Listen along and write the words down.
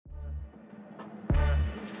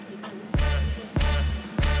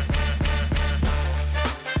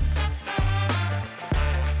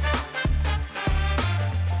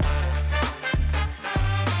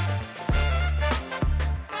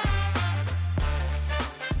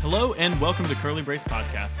Hello and welcome to Curly Brace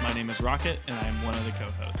Podcast. My name is Rocket and I am one of the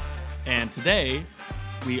co-hosts. And today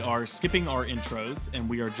we are skipping our intros and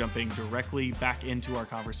we are jumping directly back into our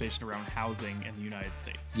conversation around housing in the United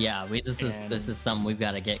States. Yeah, this is something we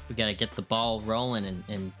gotta get the ball rolling,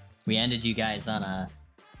 and we ended you guys on a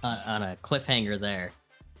cliffhanger there.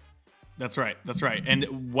 That's right.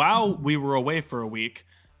 And while we were away for a week,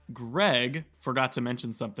 Greg forgot to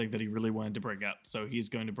mention something that he really wanted to bring up. So he's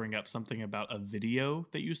going to bring up something about a video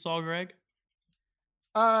that you saw, Greg.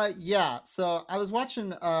 Yeah. So I was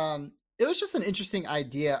watching, it was just an interesting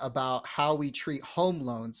idea about how we treat home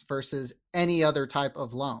loans versus any other type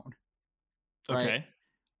of loan. Right.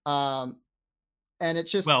 Okay. And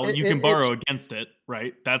it's just, you can borrow against it,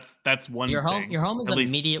 right? That's one thing. Your home is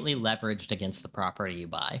immediately leveraged against the property you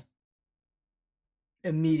buy.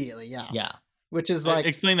 Immediately. Yeah. Yeah. Which is like,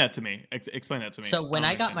 explain that to me. Explain that to me. So when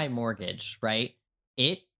I got my mortgage, right?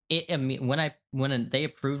 When they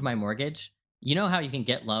approved my mortgage, you know how you can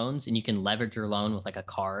get loans and you can leverage your loan with like a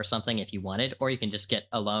car or something if you wanted, or you can just get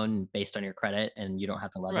a loan based on your credit and you don't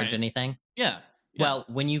have to leverage anything. Yeah. Well,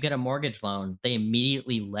 when you get a mortgage loan, they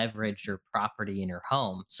immediately leverage your property in your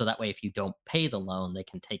home. So that way, if you don't pay the loan, they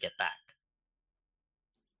can take it back.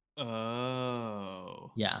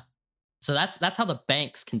 Oh. Yeah. So that's how the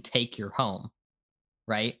banks can take your home.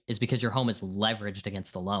 Right, is because your home is leveraged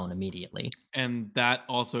against the loan immediately, and that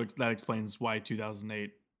explains why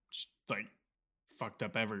 2008 like fucked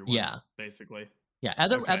up everyone. Yeah, basically. Yeah.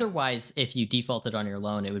 Otherwise, if you defaulted on your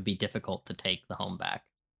loan, it would be difficult to take the home back.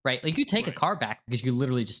 Right, like you take a car back because you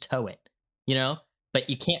literally just tow it, but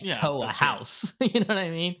you can't tow a house. You know what I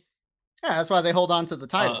mean? Yeah, that's why they hold on to the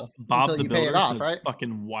title until you pay it off, right?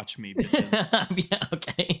 Fucking watch me, bitches. Yeah,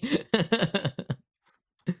 okay.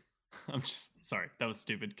 I'm just sorry. That was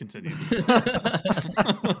stupid. Continue.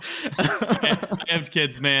 I have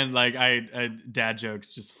kids, man. Like dad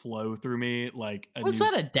jokes just flow through me. Like, was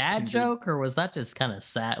that a dad joke, or was that just kind of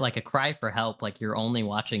sad, like a cry for help? Like you're only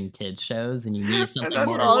watching kids shows and you need something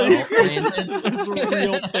more. It's a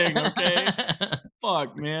real thing, okay?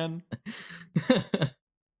 Fuck, man.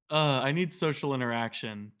 I need social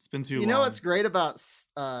interaction. It's been too long. You know what's great about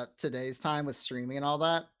today's time with streaming and all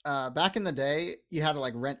that? Back in the day, you had to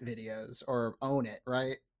like rent videos or own it,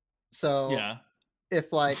 right? So yeah,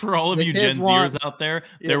 if like for all of you Gen Zers out there,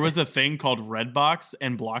 there was a thing called Redbox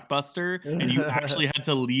and Blockbuster, and you actually had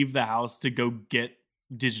to leave the house to go get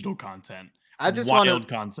digital content.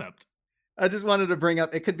 Concept. I just wanted to bring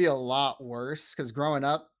up, it could be a lot worse because growing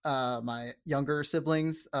up, my younger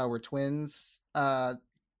siblings were twins.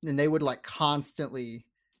 And they would like constantly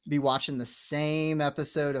be watching the same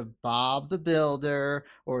episode of Bob the Builder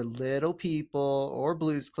or Little People or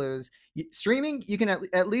Blue's Clues. Streaming, you can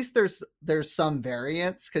at least there's some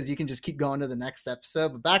variance because you can just keep going to the next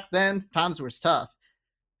episode. But back then, times were tough.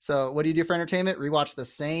 So what do you do for entertainment? Rewatch the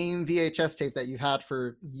same VHS tape that you've had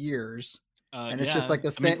for years, and it's just like the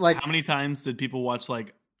same. Like, how many times did people watch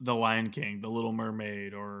like The Lion King, The Little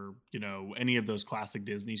Mermaid, or any of those classic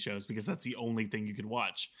Disney shows, because that's the only thing you could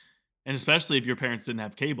watch. And especially if your parents didn't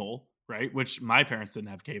have cable, right? Which my parents didn't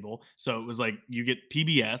have cable. So it was like you get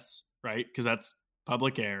PBS, right? Because that's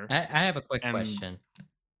public air. I have a quick question.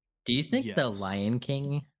 Do you think The Lion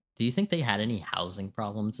King, do you think they had any housing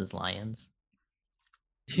problems as lions?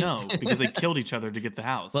 No, because they killed each other to get the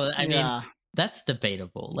house. Well, I mean, that's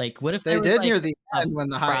debatable. Like, what if they did near the end when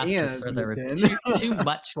the hyenas there was too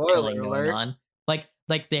much killing going on?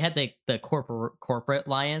 Like they had the corporate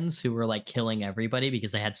lions who were like killing everybody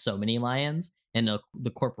because they had so many lions, and the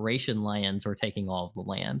corporation lions were taking all of the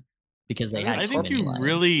land because they had. I think you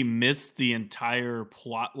really missed the entire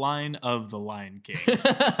plot line of The Lion King.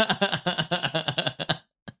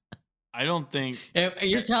 I don't think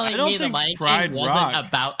you're telling me The Lion King wasn't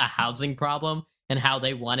about a housing problem and how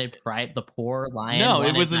they wanted the poor lion. No,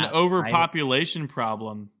 it was an overpopulation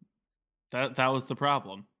problem. That was the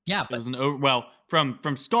problem. Yeah, but it was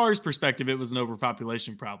from Scar's perspective, it was an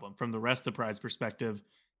overpopulation problem. From the rest of the Pride's perspective,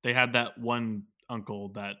 they had that one uncle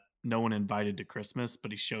that no one invited to Christmas,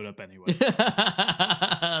 but he showed up anyway.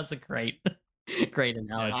 That's a great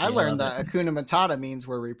analogy. I learned that Hakuna Matata means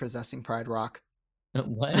we're repossessing Pride Rock.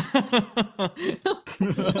 What?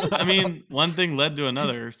 I mean, one thing led to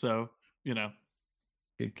another, so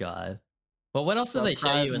Good God. Well, what else did they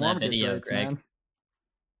show you in that video, Greg? Man.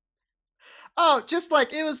 Oh, just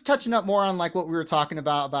like it was touching up more on like what we were talking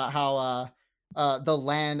about how the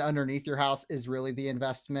land underneath your house is really the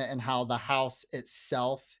investment and how the house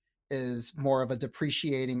itself is more of a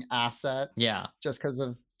depreciating asset. Yeah. Just because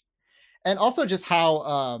of, and also just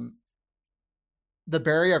how the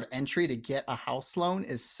barrier of entry to get a house loan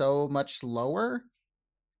is so much lower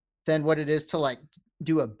than what it is to like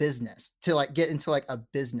do a business, to like get into like a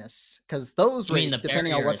business, because those You mean rates, the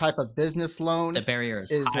depending on barrier what is type of business loan, is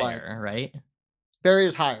like higher, right?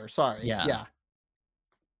 barriers higher. Sorry, Yeah. yeah,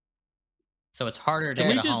 So it's harder to Can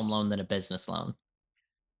we get and a home just loan than a business loan.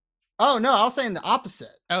 oh no, I was saying the opposite.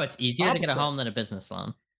 Oh, it's easier to get a Opposite. home than a business loan.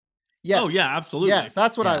 Oh Yes. yeah, absolutely. Yes,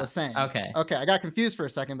 that's what I Yeah. was saying. Okay. Okay, I got confused for a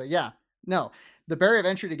second, but yeah. No, the barrier of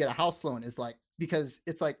entry to get a house loan is like, because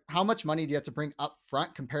it's like how much money do you have to bring up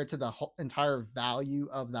front compared to the whole entire value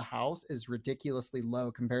of the house is ridiculously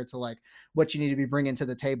low compared to like what you need to be bringing to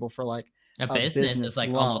the table for like A a business is business like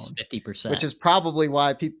loan, almost which 50%. is probably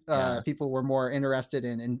why Yeah. people were more interested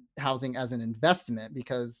in housing as an investment,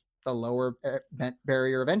 because the lower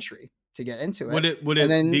barrier of entry to get into would it. it would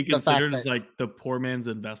And it be then the fact considered as that like the poor man's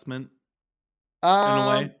investment in a um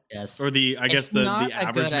way, Yes. or the I guess It's not the a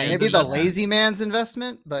average good man's maybe the idea. investment? lazy man's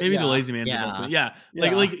investment, but Maybe the yeah, lazy man's Yeah. investment. Yeah.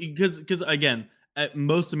 yeah. Because again,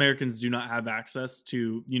 most Americans do not have access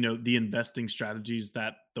to, the investing strategies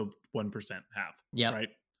that the 1% have, Yep. right?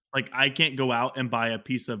 Like I can't go out and buy a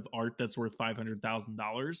piece of art that's worth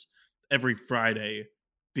 $500,000 every Friday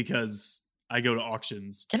because I go to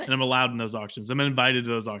auctions Can I and I'm allowed in those auctions. I'm invited to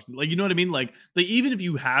those auctions. Like, you know what I mean? Like even if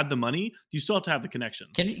you had the money, you still have to have the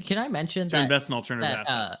connections can I mention to that invest in alternative that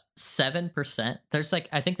assets. 7%, there's like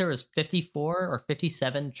I think there was 54 or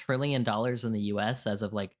 57 trillion dollars in the US as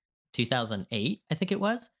of like 2008, I think it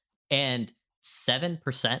was. And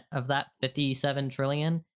 7% of that 57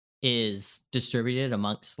 trillion is distributed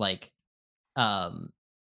amongst like um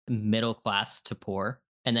middle class to poor,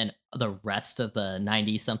 and then the rest of the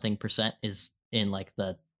 90 something percent is in like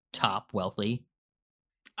the top wealthy.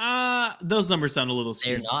 Those numbers sound a little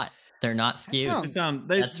They're skewed. not they're not That skewed. They sounds sound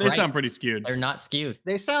they That's they right. sound pretty skewed. They're not skewed.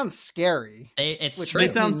 they sound scary, It's which true. They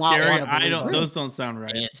makes me sound not scary. want to I believe don't. them. Those don't sound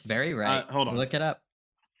right. It's very right. Hold on. Look it up.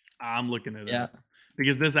 I'm looking it Yeah. up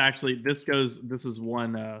because this is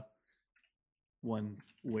one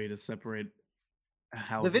way to separate The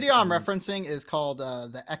houses. video I'm and- referencing is called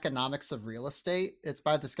 "The Economics of Real Estate." It's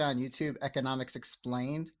by this guy on YouTube, Economics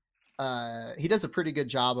Explained. He does a pretty good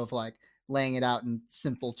job of like laying it out in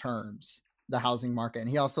simple terms, the housing market, and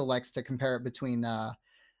he also likes to compare it between the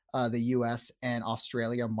U.S. and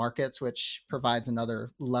Australia markets, which provides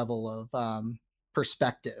another level of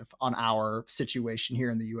perspective on our situation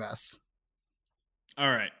here in the U.S. All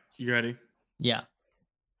right, you ready? Yeah.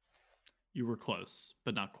 You were close,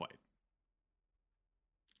 but not quite.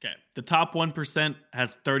 Okay, the top 1%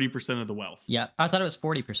 has 30% of the wealth. Yeah. I thought it was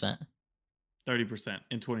 40%. 30%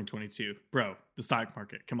 in 2022, bro. The stock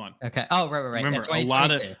market. Come on. Okay. Oh, right. Remember, Yeah,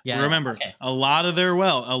 2022. Okay. a lot of their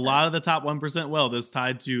wealth, a lot of the top 1% wealth is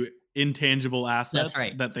tied to intangible assets That's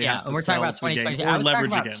right. that they Yeah, have to and we're talking sell about to gain 2022. or I was talking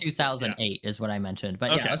leverage about against. 2008 is what I mentioned.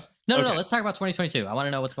 But Okay. yeah, no. Okay. Let's talk about 2022. I want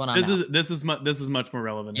to know what's going on. This now. is much more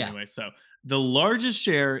relevant Yeah. anyway. So the largest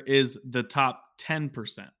share is the top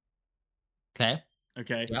 10%. Okay.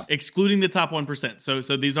 Okay, Yep. excluding the top 1%. So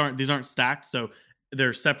these aren't stacked. So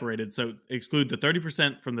they're separated. So exclude the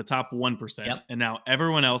 30% from the top 1%, Yep. and now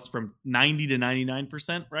everyone else from 90 to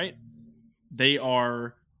 99%. Right? They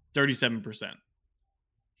are 37%.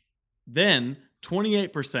 Then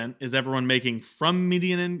 28% is everyone making from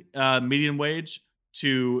median wage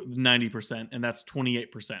to 90%, and that's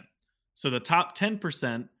 28%. So the top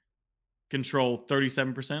 10% control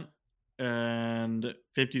 37%, and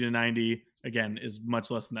 50 to 90 again is much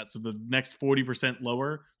less than that. So the next 40%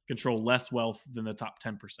 lower control less wealth than the top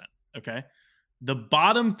 10%. Okay. The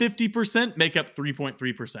bottom 50% make up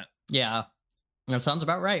 3.3%. Yeah. That sounds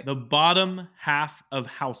about right. The bottom half of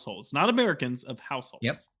households, not Americans, of households,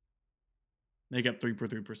 Yep. make up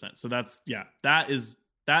 3.3%. So that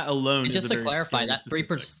alone And is just a to very clarify, scary that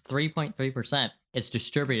statistic. 3.3% is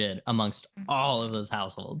distributed amongst all of those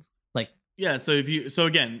households. Like Yeah. So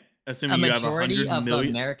again, a assuming you have majority 100 of the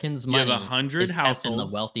million, Americans' you have money 100 is kept in the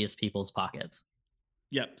households. wealthiest people's pockets.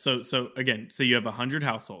 Yeah. So again, so you have 100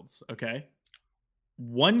 households. Okay.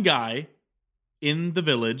 One guy in the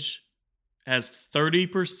village has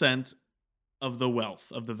 30% of the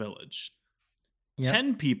wealth of the village. Yep.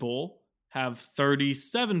 10 people have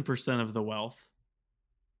 37% of the wealth.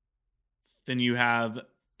 Then you have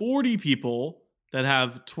 40 people that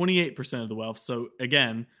have 28% of the wealth. So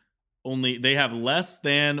again, they have less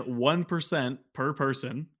than 1% per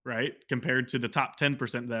person, right? Compared to the top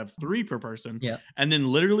 10% that have 3 per person. Yeah. And then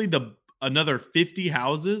literally another 50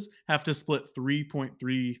 houses have to split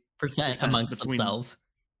 3.3% Amongst between themselves.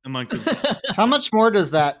 themselves. How much more does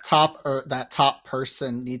that top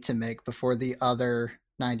person need to make before the other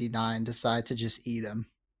 99 decide to just eat him?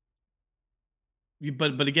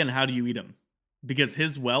 But again, how do you eat him? Because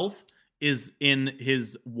his wealth is in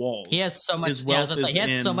his walls. He has so much. His Yeah, I was wealth gonna say, is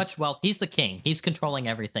he has so in much wealth. He's the king. He's controlling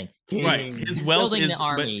everything. right. King. His He's wealth building the is, but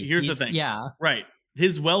armies. here's the He's thing. yeah, Right.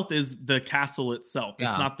 His wealth is the castle itself.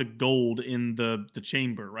 It's yeah. not the gold in the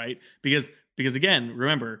chamber, right? Because again,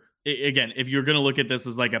 remember, again, if you're going to look at this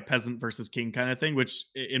as like a peasant versus king kind of thing, which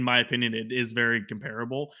in my opinion it is very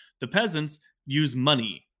comparable. The peasants use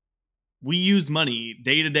money. We use money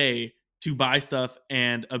day to day to buy stuff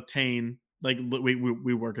and obtain, like,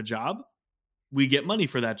 we work a job, we get money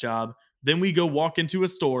for that job, then we go walk into a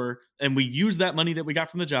store and we use that money that we got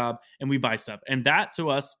from the job and we buy stuff, and that to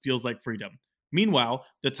us feels like freedom. Meanwhile,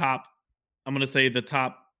 I'm going to say the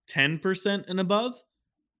top 10% and above,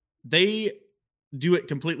 they do it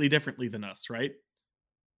completely differently than us, right?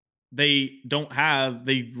 They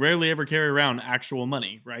rarely ever carry around actual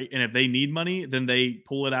money, right? And if they need money, then they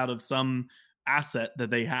pull it out of some asset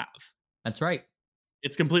that they have. That's right.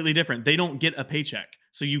 It's completely different. They don't get a paycheck,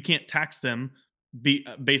 so you can't tax them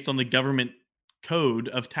based on the government code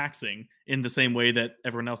of taxing in the same way that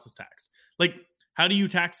everyone else is taxed. Like, how do you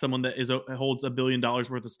tax someone that holds $1 billion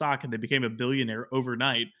worth of stock and they became a billionaire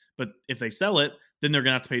overnight? But if they sell it, then they're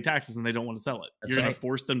gonna have to pay taxes, and they don't want to sell it. That's You're gonna right.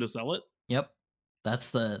 force them to sell it. Yep.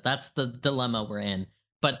 That's the dilemma we're in.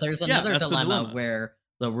 But there's Yeah, another that's the dilemma dilemma. where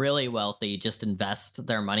the really wealthy just invest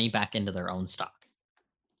their money back into their own stock.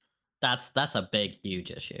 That's a big,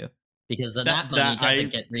 huge issue because then that money doesn't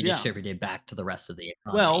get Yeah. redistributed back to the rest of the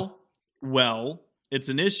economy. Well, it's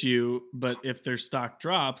an issue, but if their stock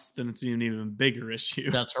drops, then it's an even bigger issue.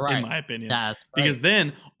 That's right. In my opinion. That's right. Because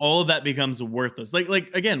then all of that becomes worthless. Like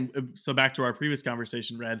again, so back to our previous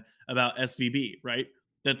conversation, Red, about SVB, right?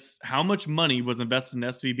 That's how much money was invested in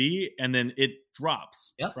SVB, and then it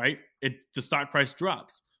drops, Yep. right? The stock price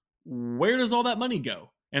drops. Where does all that money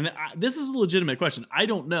go? And this is a legitimate question. I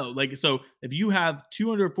don't know. Like, so if you have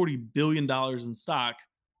 $240 billion in stock,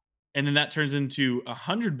 and then that turns into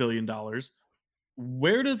 $100 billion,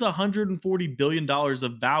 where does $140 billion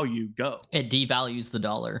of value go? It devalues the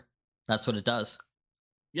dollar. That's what it does.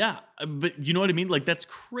 Yeah, but you know what I mean? Like, that's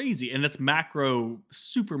crazy. And that's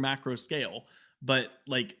super macro scale. But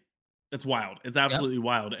like, that's wild. It's absolutely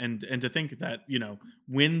wild. And to think that,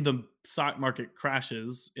 when the stock market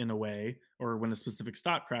crashes in a way, or when a specific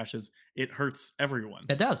stock crashes, it hurts everyone.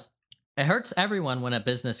 It does. It hurts everyone when a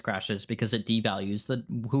business crashes because it devalues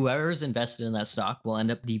whoever's invested in that stock will end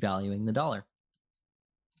up devaluing the dollar.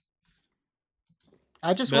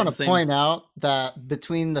 I just want to point out that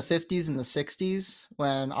between the 50s and the 60s,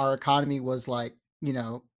 when our economy was like,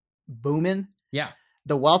 booming, yeah,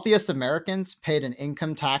 the wealthiest Americans paid an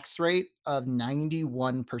income tax rate of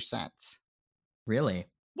 91%. Really?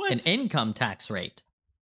 What? An income tax rate?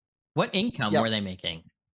 What income were they making?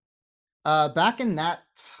 Back in that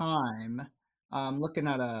time, I'm looking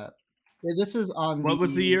at this is on what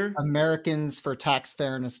was the year?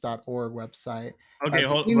 AmericansForTaxFairness.org website. Okay,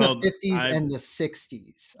 between the 50s and the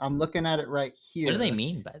 60s. I'm looking at it right here. What do they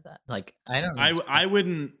mean by that? Like, I don't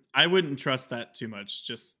know. I wouldn't trust that too much.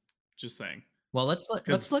 Just saying. Well, let's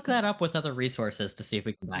look that up with other resources to see if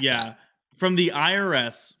we can back that. From the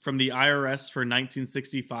IRS for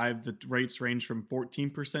 1965, the rates range from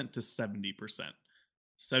 14% to 70%.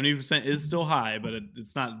 70% is still high, but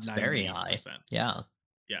it's not. It's very high. Yeah.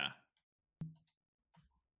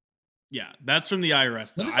 That's from the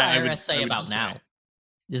IRS. What does the IRS say about now?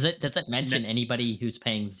 Does it mention anybody who's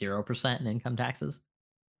paying 0% in income taxes?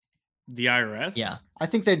 The IRS? Yeah. I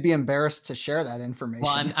think they'd be embarrassed to share that information.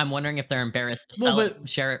 Well, I'm wondering if they're embarrassed to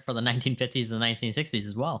share it for the 1950s and the 1960s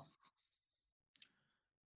as well.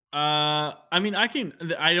 I mean,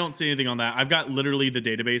 I don't see anything on that. I've got literally the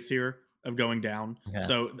database here of going down. Okay.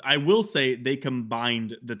 So I will say they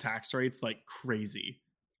combined the tax rates like crazy.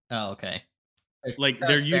 Oh, okay. Like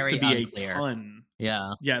there used to be unclear. A ton.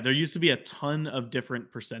 Yeah. Yeah, there used to be a ton of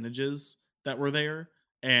different percentages that were there,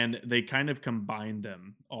 and they kind of combined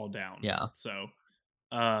them all down. Yeah. So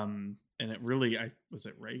and it really was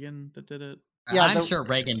it Reagan that did it? Yeah, I'm sure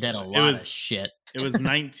Reagan did a lot of shit. It was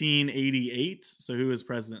 1988. So who was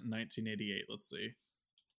president in 1988? Let's see.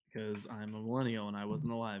 Because I'm a millennial and I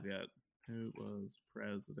wasn't alive yet. Who was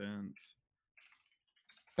president?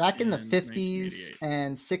 Back in the 50s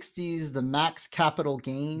and 60s, the max capital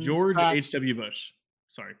gains George H.W. Bush.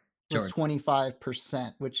 Sorry. Was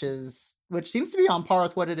 25%, which seems to be on par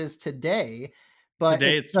with what it is today. But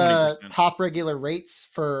today it's 20%. The top regular rates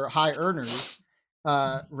for high earners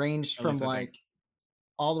ranged from like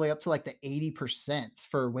all the way up to like the 80%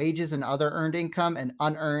 for wages and other earned income and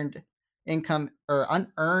unearned income or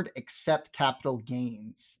unearned except capital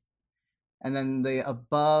gains. And then the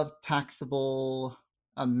above taxable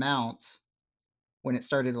amount when it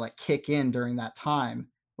started to like kick in during that time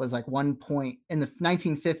was like in the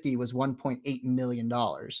 1950 was $1.8 million.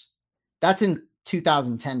 That's in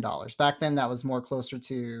 2010 dollars. Back then, that was more closer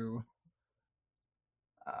to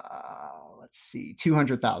let's see,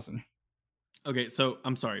 200,000. Okay, so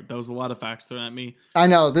I'm sorry, that was a lot of facts thrown at me. I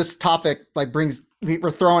know this topic like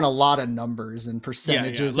we're throwing a lot of numbers and Yeah,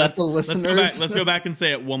 percentages at the let's listeners. let's go back and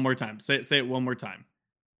say it one more time. Say it one more time.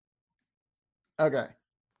 Okay.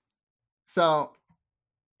 So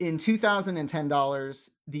in 2010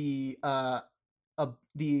 dollars, the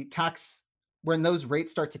tax, when those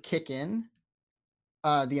rates start to kick in,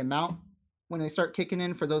 the amount when they start kicking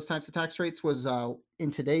in for those types of tax rates was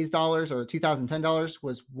in today's dollars or 2010 dollars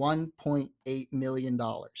was $1.8 million.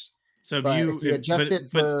 So if But you if you adjust it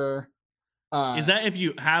for is that if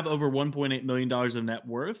you have over $1.8 million of net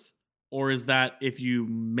worth, or is that if you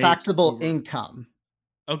make taxable over... income?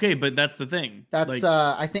 Okay, but that's the thing. That's like,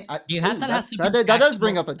 I think that does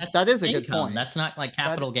bring up that is a income. good point. That's not like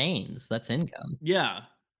capital gains. That's income. Yeah,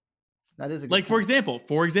 that is a good like point.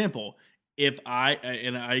 for example, if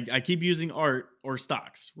I keep using art or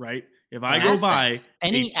stocks, right? If I Assets. go buy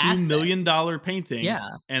Any a $2 million painting, Yeah.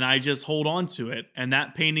 and I just hold on to it, and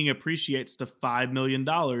that painting appreciates to $5 million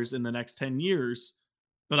in the next 10 years,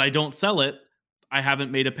 but I don't sell it, I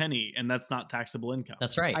haven't made a penny, and that's not taxable income.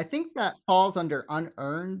 That's right. I think that falls under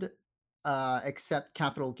unearned, except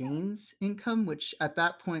capital gains income, which at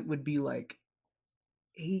that point would be like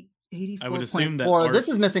 84. I would assume that this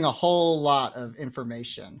is missing a whole lot of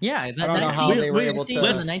information. Yeah, I don't know how they were able to. The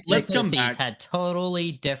let's come 1950s back. had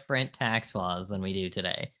totally different tax laws than we do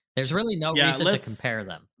today. There's really no reason to compare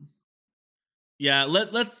them. Yeah,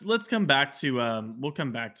 let's come back to we'll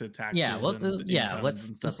come back to taxes. Let's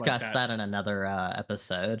discuss that in another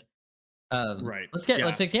episode. Right. Let's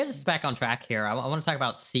get us back on track here. I want to talk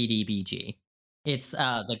about CDBG. It's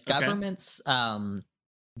the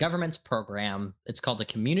government's program. It's called the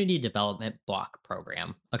Community Development Block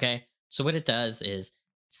Program. Okay, so what it does is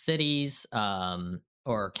cities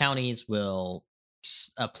or counties will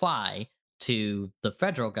apply to the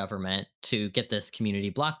federal government to get this community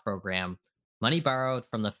block program. Money borrowed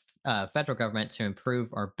from the federal government to improve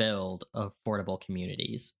or build affordable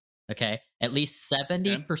communities. Okay. At least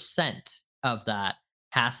 70% of that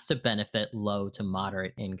has to benefit low to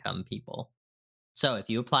moderate income people. So if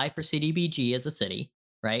you apply for CDBG as a city,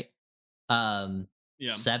 right?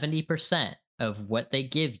 70% of what they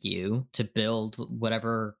give you to build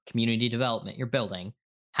whatever community development you're building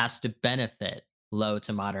has to benefit low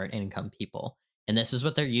to moderate income people. And this is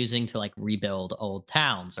what they're using to like rebuild old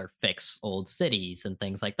towns or fix old cities and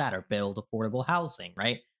things like that, or build affordable housing,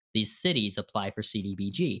 right? These cities apply for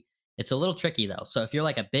CDBG. It's a little tricky though. So if you're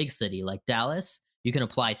like a big city like Dallas, you can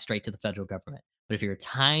apply straight to the federal government. But if you're a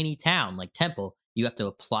tiny town like Temple, you have to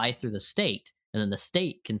apply through the state, and then the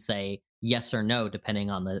state can say yes or no depending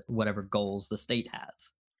on the whatever goals the state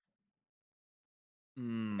has.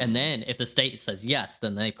 And then if the state says yes,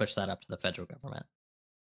 then they push that up to the federal government.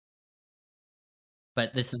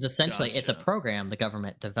 But this is essentially it's a program the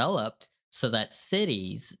government developed so that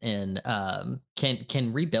cities and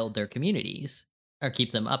can rebuild their communities or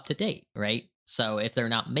keep them up to date, right? So if they're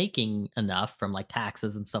not making enough from like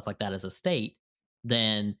taxes and stuff like that as a state,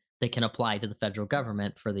 then they can apply to the federal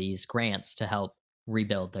government for these grants to help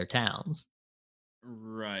rebuild their towns.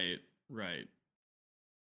 Right.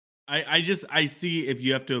 I see if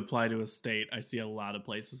you have to apply to a state, I see a lot of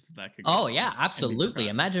places that could go. Oh yeah, absolutely.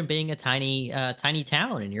 Imagine being a tiny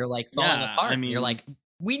town and you're like falling apart. You're like,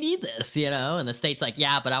 we need this, and the state's like,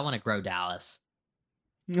 yeah, but I want to grow Dallas.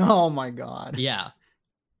 Oh my God. Yeah.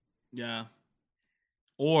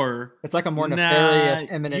 Or it's like a more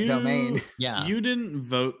nefarious eminent domain. Yeah. You didn't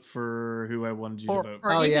vote for who I wanted you to vote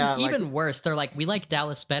for. Or even worse, they're like, we like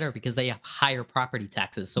Dallas better because they have higher property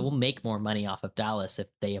taxes. So we'll make more money off of Dallas if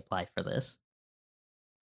they apply for this.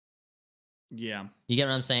 Yeah. You get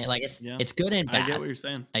what I'm saying? Like it's good and bad. I get what you're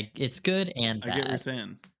saying. Like it's good and bad. I get what you're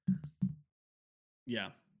saying. Yeah.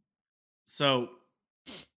 So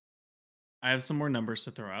I have some more numbers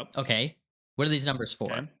to throw out. Okay. What are these numbers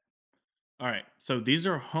for? Okay. All right. So these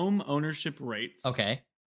are home ownership rates. Okay.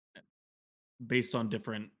 Based on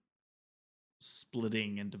different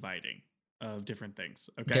splitting and dividing of different things.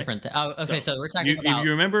 Okay. Okay. So we're talking about if you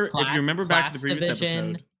remember back to the previous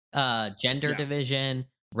division, episode. Gender division,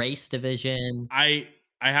 race division. I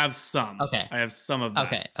have some. Okay. I have some of that.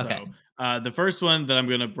 Okay. So, the first one that I'm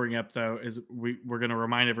going to bring up though is we're going to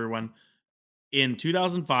remind everyone in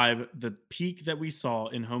 2005, the peak that we saw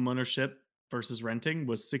in home ownership versus renting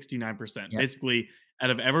was 69%. Yep. Basically, out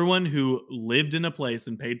of everyone who lived in a place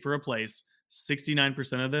and paid for a place,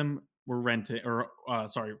 69% of them were renting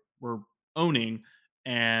were owning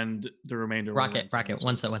and the remainder were Rocket, renting, which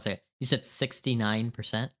one is second, 1 second. You said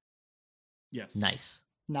 69%? yes. Nice.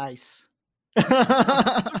 Nice.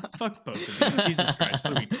 Fuck both of you. Jesus Christ.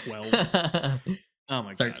 What are we, 12? Oh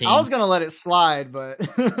my 13. I was gonna let it slide, but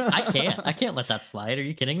I can't let that slide. Are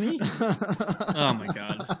you kidding me? Oh my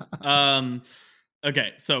god.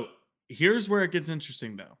 Okay, so here's where it gets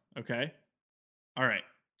interesting though. Okay. All right.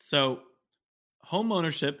 So home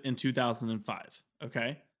ownership in 2005.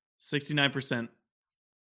 Okay. 69%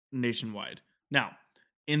 nationwide. Now,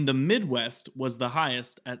 in the Midwest was the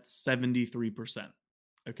highest at 73%.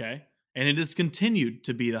 Okay. And it has continued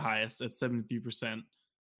to be the highest at 73%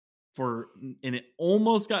 and it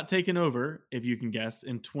almost got taken over, if you can guess,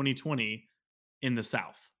 in 2020 in the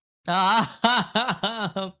South.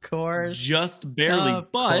 Of course. Just barely.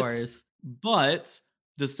 Of course. But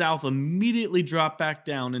the South immediately dropped back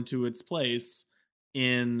down into its place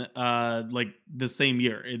in like the same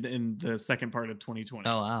year in the second part of 2020.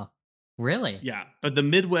 Oh wow. Really? Yeah. But the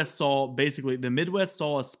Midwest saw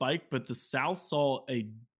a spike, but the South saw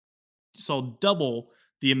double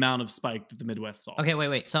the amount of spike that the Midwest saw. Okay,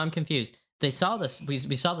 wait. So I'm confused. They saw this. We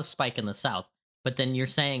saw the spike in the South, but then you're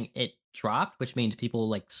saying it dropped, which means people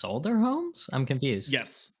like sold their homes. I'm confused.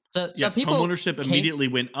 Yes. So Yes. people Home ownership immediately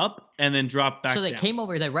went up and then dropped back So they down. came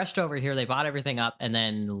over. They rushed over here. They bought everything up and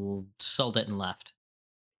then sold it and left.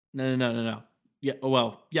 No. Yeah.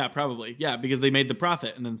 Well, yeah, probably. Yeah, because they made the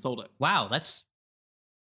profit and then sold it. Wow, that's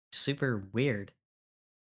super weird.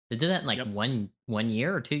 They did that in like Yep. one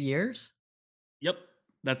year or 2 years. Yep.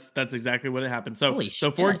 That's exactly what it happened. So Holy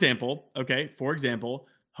for shit. example,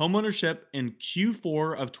 home ownership in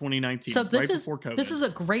Q4 of 2019, So this right is before COVID. this is a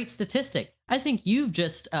great statistic. I think you've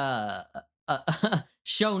just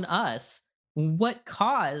shown us what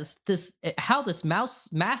caused this, how this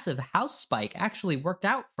massive house spike actually worked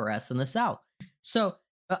out for us in the South. So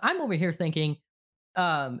I'm over here thinking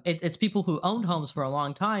it's people who owned homes for a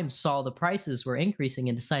long time, saw the prices were increasing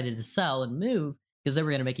and decided to sell and move because they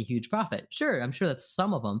were going to make a huge profit. Sure, I'm sure that's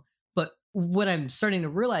some of them. But what I'm starting to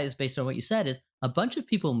realize based on what you said is a bunch of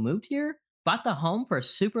people moved here, bought the home for a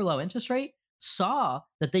super low interest rate, saw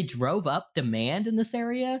that they drove up demand in this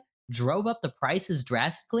area, drove up the prices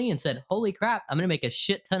drastically, and said, holy crap, I'm going to make a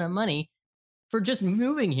shit ton of money for just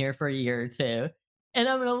moving here for a year or two. And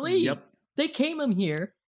I'm going to leave. Yep. They came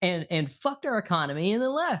here and fucked our economy and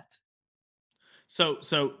then left. So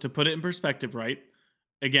to put it in perspective, right?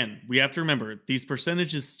 Again, we have to remember these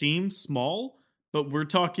percentages seem small, but we're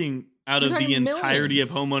talking out We're of the talking entirety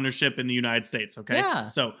millions. of home ownership in the United States. Okay. Yeah.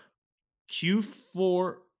 So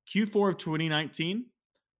Q4 of 2019,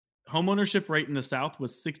 home ownership rate in the South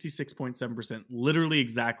was 66.7%, literally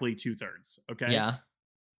exactly 2/3. Okay. Yeah.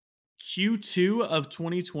 Q2 of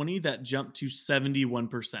 2020, that jumped to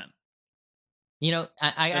 71%. You know,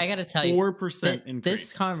 I got to tell you, 4% increase.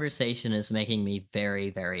 this conversation is making me very,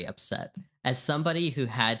 very upset. As somebody who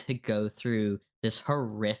had to go through this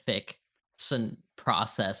horrific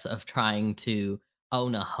process of trying to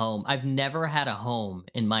own a home. I've never had a home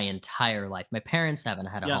in my entire life. My parents haven't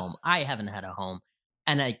had a home. I haven't had a home.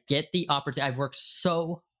 And I get the opportunity. I've worked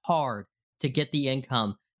so hard to get the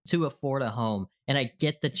income to afford a home. And I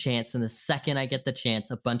get the chance. And the second I get the chance,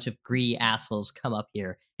 a bunch of greedy assholes come up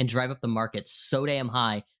here and drive up the market so damn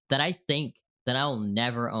high that I think that I'll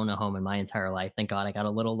never own a home in my entire life. Thank God I got a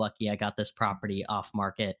little lucky. I got this property off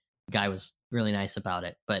market. The guy was really nice about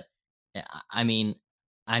it. But I mean,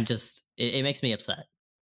 I'm just, it makes me upset.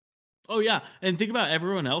 Oh, yeah. And think about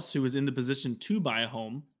everyone else who was in the position to buy a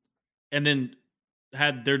home and then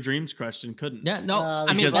had their dreams crushed and couldn't. Yeah, no, I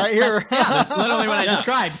mean, because- right here. that's literally what I Yeah.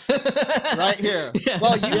 described. Right here. Yeah.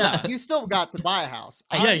 Well, Yeah. you still got to buy a house.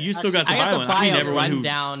 Yeah, you still got to I buy got to one. buy I mean, a everyone who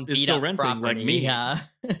rundown, is beat still up renting, like property. me. Yeah.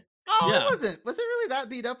 Oh, Yeah. it wasn't. Was it really that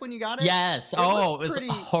beat up when you got it? Yes. It Oh, it looked was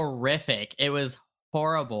pretty- horrific. It was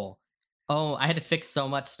horrible. Oh, I had to fix so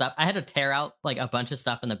much stuff. I had to tear out like a bunch of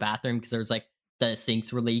stuff in the bathroom because there was like the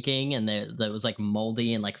sinks were leaking and there was like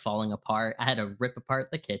moldy and like falling apart. I had to rip apart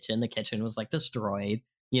the kitchen. The kitchen was like destroyed.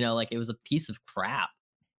 You know, like it was a piece of crap.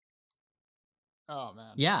 Oh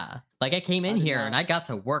man. Yeah. Like I came in did here and not- I got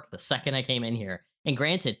to work the second I came in here. And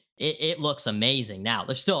granted, it looks amazing now.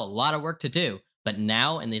 There's still a lot of work to do. But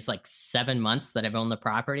now in these like 7 months that I've owned the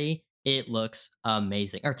property, it looks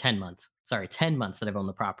amazing. Or 10 months. Sorry, 10 months that I've owned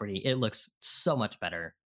the property. It looks so much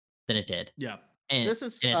better than it did. Yeah. And, This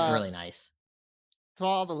is, and it's really nice. To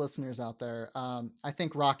all the listeners out there, I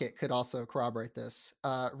think Rocket could also corroborate this.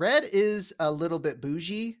 Red is a little bit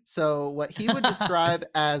bougie, so what he would describe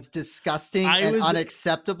as disgusting and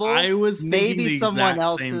unacceptable, I was thinking maybe the someone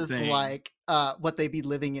exact same else's thing. like what they be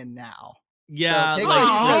living in now. Yeah, so take like, what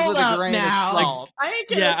he Oh, says hold with a up grain now. of salt. I ain't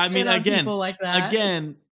gonna yeah, I shit mean, on people like that.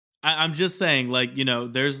 again, I'm just saying, like,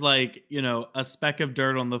 there's like, a speck of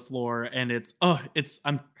dirt on the floor, and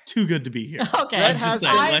I'm too good to be here. Okay, Red I'm just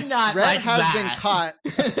has saying, been- I'm like, not Red like has been that. caught.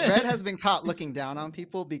 Red has been caught looking down on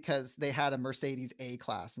people because they had a Mercedes A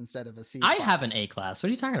class instead of a C I class. have an A class. What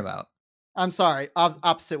are you talking about? I'm sorry,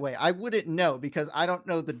 opposite way. I wouldn't know because I don't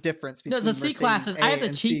know the difference No, between the C class Mercedes is. I have A the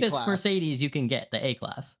and C cheapest class. Mercedes you can get, the A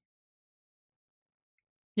class.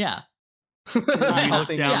 Yeah. You're not we look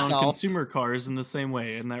helping down on yourself. consumer cars in the same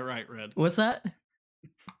way. Isn't that right, Red? What's that?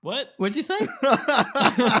 What? What'd you say? Do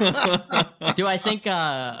I think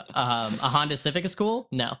a Honda Civic is cool?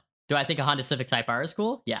 No. Do I think a Honda Civic Type R is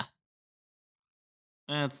cool? Yeah.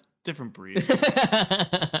 That's different breed.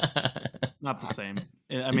 Not the same.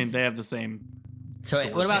 I mean, they have the same. So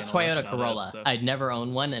door what about panel, that's Toyota about it, Corolla? so. I'd never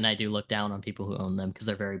own one, and I do look down on people who own them because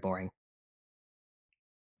they're very boring.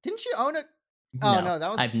 Didn't you own a? Oh no, that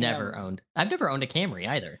was. a I've never Camry. owned. I've never owned a Camry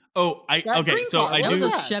either. Oh, That okay. green So car, I That what do.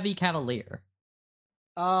 was a that? Chevy Cavalier.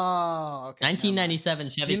 Oh, okay. never mind. 1997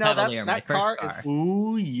 Chevy You know, that- Cavalier, my that car first car. is-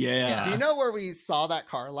 Ooh, yeah. Yeah. Do you know where we saw that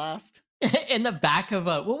car last? In the back of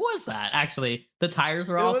a, what was that actually? The tires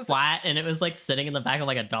were It all was- flat, and it was like sitting in the back of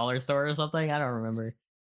like a dollar store or something. I don't remember.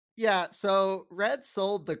 Yeah, so Red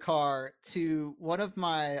sold the car to one of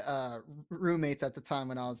my roommates at the time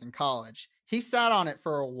when I was in college. He sat on it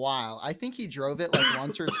for a while. I think he drove it like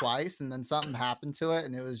once or twice, and then something happened to it,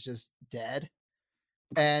 and it was just dead.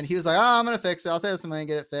 And he was like, "Oh, I'm gonna fix it. I'll save some money and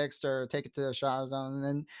get it fixed, or take it to the shop." And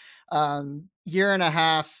then, year and a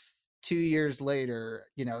half, 2 years later,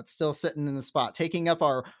 it's still sitting in the spot, taking up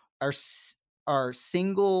our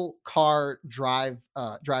single car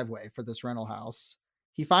driveway for this rental house.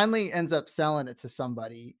 He finally ends up selling it to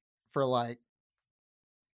somebody for like,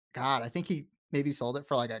 God, I think he maybe sold it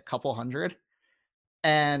for like a couple hundred.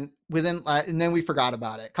 And and then we forgot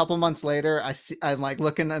about it. A couple months later, I'm like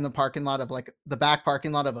looking in the parking lot of like the back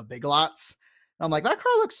parking lot of a Big Lots. I'm like, that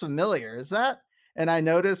car looks familiar. Is that? And I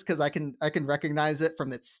noticed because I can recognize it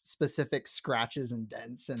from its specific scratches and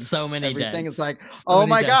dents and So many everything. dents. It's like, So oh many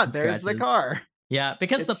my dents God, and there's the scratches. car. Yeah,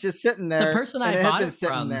 because It's just sitting there. the person and I it had bought been it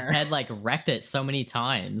sitting from there. had like wrecked it so many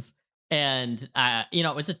times, and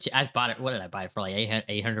it was I bought it. What did I buy it for? Like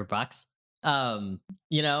 $800. And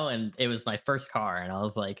it was my first car, and I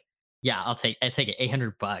was like, yeah, I take it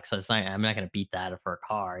 $800. I'm not gonna beat that for a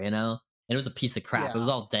car, And it was a piece of crap. It was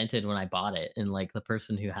Yeah. all dented when I bought it, and like the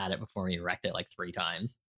person who had it before me wrecked it like 3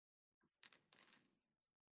 times.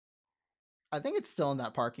 I think it's still in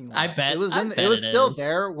that parking lot. I bet- it was I in. bet It was it still is.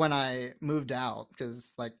 there when I moved out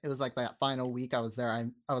because like it was like that final week I was there.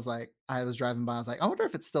 I was like I was driving by. I was like, I wonder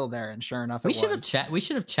if it's still there. And sure enough, We it should have was. checked. We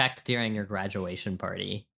should have checked during your graduation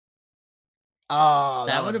party. Oh,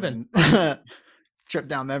 That that would've would have been trip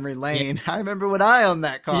down memory lane. I remember when I owned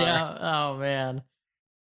that car. Yeah. Oh man.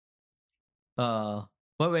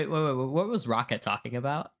 Wait. What was Rocket talking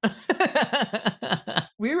about?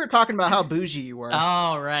 We were talking about how bougie you were.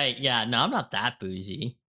 Oh right. Yeah. No, I'm not that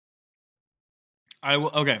bougie. I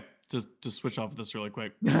will. Okay, just to switch off this really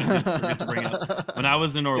quick. I did forget to bring up when I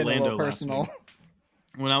was in Getting a Orlando little last personal. week.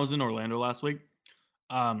 When I was in Orlando last week,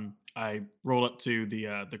 I rolled up to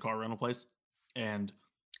the car rental place, and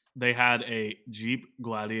they had a Jeep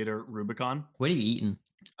Gladiator Rubicon What are you eating?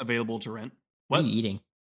 available to rent. What What? are you eating?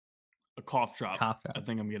 A cough drop. Cough I drop.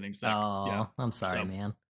 think I'm getting sick. Oh, Yeah, I'm sorry, so-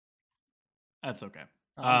 man. that's okay.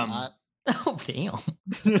 I'm not. Oh damn.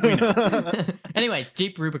 Anyways,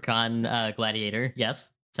 Jeep Rubicon Gladiator.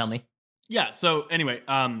 Yes. Tell me. Yeah. So anyway,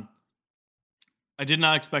 I did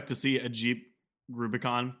not expect to see a Jeep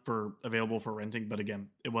Rubicon available for renting, but again,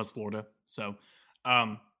 it was Florida. So,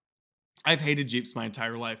 I've hated Jeeps my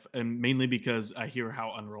entire life, and mainly because I hear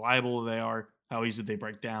how unreliable they are, how easy they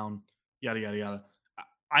break down, yada yada yada.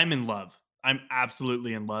 I'm in love. I'm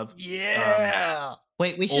absolutely in love. Yeah.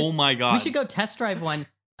 Wait, we should Oh my god. we should go test drive one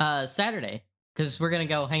Saturday because we're gonna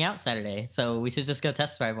go hang out Saturday. So we should just go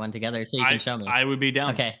test drive one together so you can show me. I would be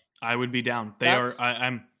down. Okay. I would be down. They That's-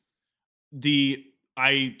 are.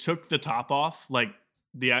 I took the top off, like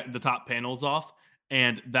the top panels off,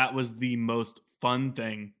 and that was the most fun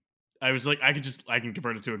thing. I was like, I can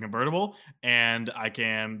convert it to a convertible, and I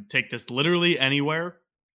can take this literally anywhere.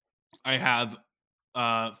 I have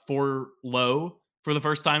 4 low for the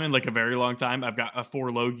first time in like a very long time. I've got a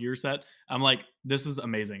 4 low gear set. I'm like, this is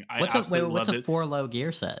amazing. What's What's a 4 low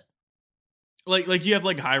gear set? Like you have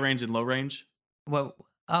like high range and low range. Well,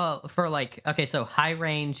 for like okay, so high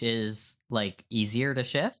range is like easier to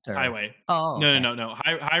shift or Highway. Oh, No, okay. no.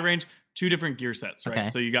 High range. two different gear sets, right? Okay.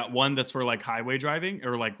 So you got one that's for like highway driving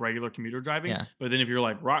or like regular commuter driving. Yeah. But then if you're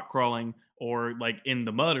like rock crawling or like in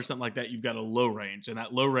the mud or something like that, you've got a low range. And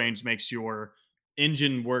that low range makes your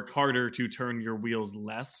engine work harder to turn your wheels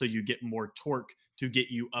less. So you get more torque to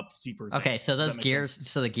get you up steeper things. Okay, so Does that those make gears,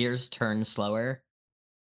 sense? so the gears turn slower.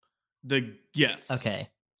 Yes. Okay.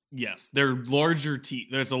 Yes. They're larger teeth.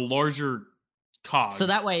 There's a larger cog. So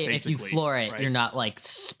that way, if you basically, floor it, right? you're not like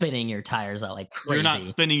spinning your tires out like crazy. You're not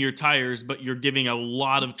spinning your tires, but you're giving a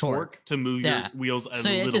lot of torque to move Yeah. your wheels a So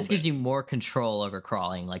little it just gives bit. you more control over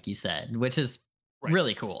crawling, like you said, which is Right.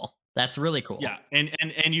 really cool. That's really cool. Yeah, and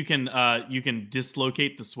you can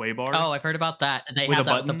dislocate the sway bar. Oh, I've heard about that. They With have a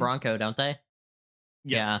that with the button? Bronco, don't they?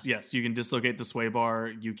 Yes, yes, you can dislocate the sway bar.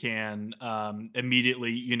 You can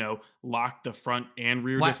immediately, lock the front and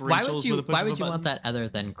rear Why differentials would you? with a push Why of a would you want button. that other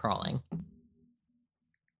than crawling?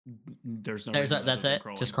 There's no There's reason that's other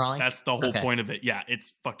than it? Just crawling? That's the whole Okay. point of it. Yeah,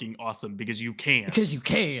 it's fucking awesome because you can. Because you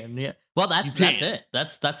can. Yeah. Well, that's can. it.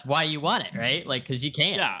 That's why you want it, right? Like because you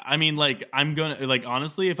can. Yeah, I mean, like, I'm gonna, like,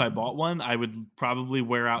 honestly, if I bought one, I would probably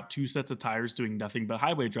wear out 2 sets of tires doing nothing but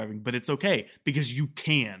highway driving. But it's okay because you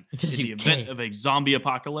can. Because In you the event can. of a zombie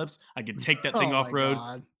apocalypse, I can take that thing Oh off my road,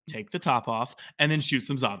 God. take the top off, and then shoot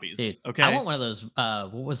some zombies. Dude, Okay. I want one of those.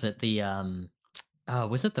 What was it? The oh,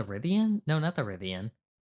 was it the Rivian? No, not the Rivian.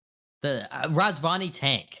 The Razvani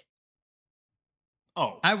tank.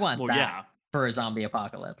 Oh, I want well, that yeah, for a zombie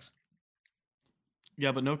apocalypse.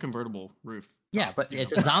 yeah, but no convertible roof. Yeah, top, but you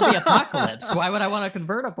it's know. a zombie apocalypse. Why would I want a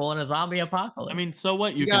convertible in a zombie apocalypse? I mean, so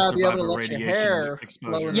what? You You can gotta be survive able to a let your radiation hair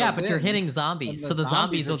exposure. blow in yeah, the but you're wind hitting when zombies, the so the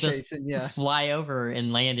zombies will are just chasing ya. fly over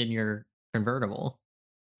and land in your convertible.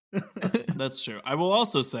 That's true. I will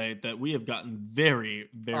also say that we have gotten very,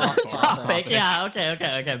 very Off far off Topic. Yeah.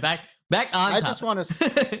 Okay. Back on. I just want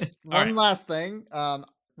to one right. last thing.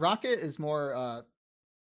 Rocket is more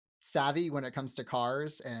savvy when it comes to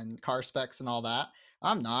cars and car specs and all that.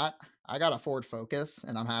 I'm not. I got a Ford Focus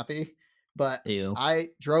and I'm happy. But Ew. I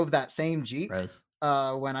drove that same Jeep Gross.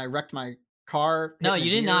 when I wrecked my car. No, hitting a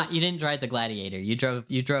you did deer. not. You didn't drive the Gladiator. You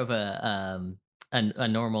drove a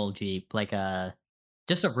normal Jeep, like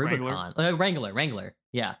just a Rubicon. Wrangler.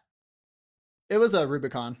 Yeah. It was a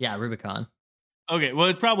Rubicon. Yeah, Rubicon. Okay, well,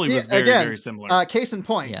 it probably Yeah, was very, again, very similar. Case in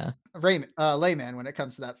point, Yeah. layman when it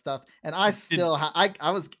comes to that stuff. And I still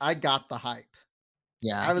I got the hype.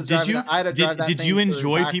 Yeah. I was Did driving you that, I had to drive that did thing you through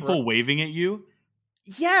enjoy back people road. waving at you?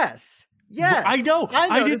 Yes. Well, Yes. I know.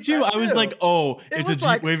 I did noticed too. that I was too. like, "Oh, It it's a was Jeep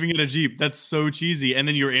like- waving at a Jeep. That's so cheesy." And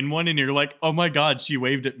then you're in one, and you're like, "Oh my god, she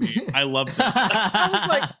waved at me. I love this." I was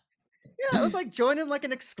like, yeah, it was like joining like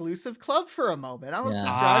an exclusive club for a moment. I was Yeah.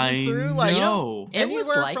 just driving through like know. It was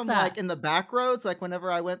anywhere like from that. like in the back roads, like whenever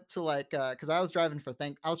I went to like because I was driving for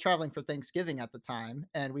I was traveling for Thanksgiving at the time,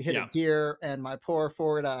 and we hit Yeah. a deer, and my poor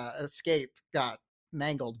Ford Escape got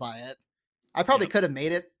mangled by it. I probably Yep. could have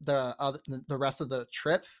made it the rest of the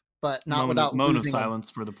trip, but not Moan, without moan of losing silence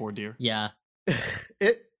for the poor deer. Yeah.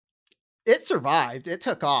 it survived. It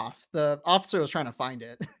took off. The officer was trying to find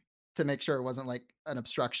it to make sure it wasn't like an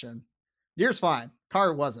obstruction. Deer's fine.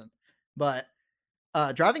 Car wasn't. But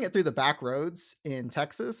driving it through the back roads in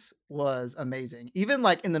Texas was amazing. Even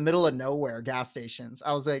like in the middle of nowhere gas stations,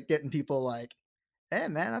 I was like getting people like, "Hey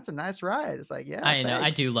man, that's a nice ride." It's like, yeah, I know. I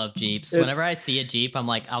thanks. do love Jeeps. It- Whenever I see a Jeep, I'm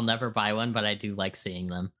like, I'll never buy one, but I do like seeing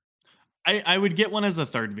them. I would get one as a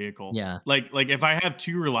third vehicle. Yeah. Like if I have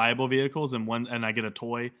 2 reliable vehicles and I get a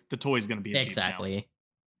toy, the toy's gonna be a Jeep now. Exactly.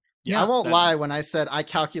 Yeah, I won't that- lie when I said I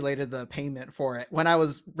calculated the payment for it when I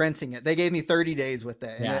was renting it. They gave me 30 days with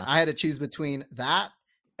it, and Yeah. I had to choose between that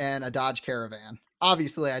and a Dodge Caravan.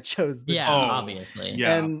 Obviously, I chose the Yeah, Jeep. obviously.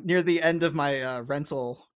 Yeah. And near the end of my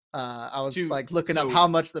rental, I was To- like looking up so- how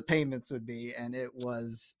much the payments would be, and it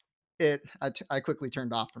was I quickly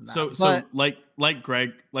turned off from that. So But like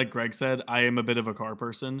Greg said, I am a bit of a car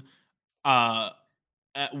person.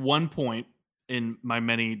 At one point in my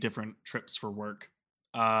many different trips for work,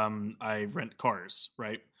 I rent cars,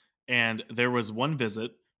 right? And there was one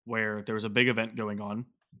visit where there was a big event going on,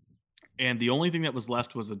 and the only thing that was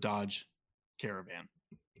left was the Dodge Caravan.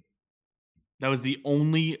 That was the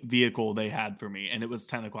only vehicle they had for me, and it was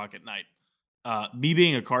 10 o'clock at night. Me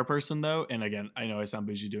being a car person, though, and again, I know I sound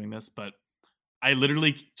bougie doing this, but I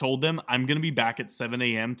literally told them I'm going to be back at 7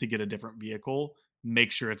 a.m. to get a different vehicle.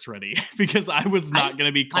 Make sure it's ready because I was not going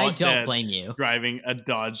to be I caught don't dead blame you. driving a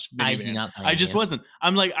Dodge minivan. I do not blame I just you. wasn't.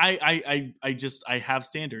 I'm like I have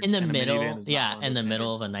standards In the and a middle, minivan is not yeah, one in the those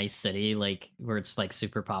middle of standards. a nice city, like where it's like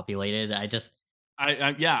super populated.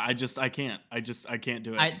 I can't. I can't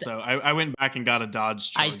do I it. So I went back and got a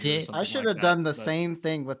Dodge I Charger or did- I I something should like have that, done the but- same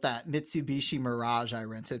thing with that Mitsubishi Mirage I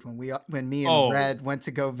rented when me and Oh. Red went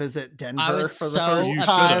to go visit Denver I was for the so first You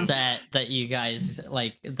time. should've. upset that you guys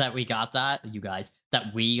that we got that. You guys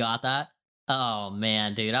that we got that. Oh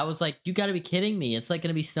man, dude! I was like, you got to be kidding me! It's like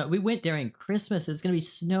gonna be snow. We went during Christmas. It's gonna be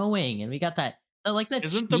snowing, and we got that. Like the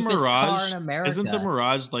Isn't the cheapest car Mirage? in America. Isn't the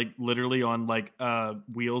Mirage like literally on like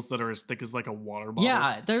wheels that are as thick as like a water bottle?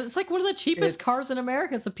 Yeah, it's like one of the cheapest It's- cars in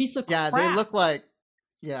America. It's a piece of Yeah, crap. they look like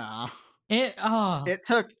yeah.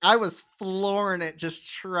 I was flooring it just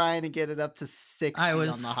trying to get it up to 60 on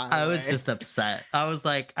the highway. I was just upset. I was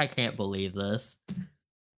like, I can't believe this.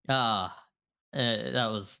 That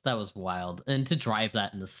was wild. And to drive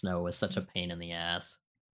that in the snow was such a pain in the ass.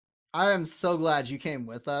 I am so glad you came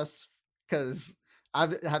with us because I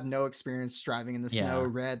have no experience driving in the snow. Yeah.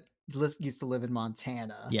 Red used to live in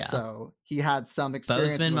Montana, Yeah. so he had some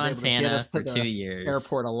experience. Bozeman, and was able to get Montana us to for the 2 years.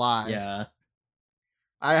 airport alive. Yeah.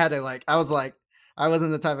 I had to I was like, I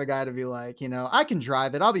wasn't the type of guy to be like, I can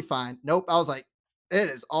drive it, I'll be fine. Nope. I was like, it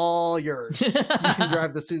is all yours. You can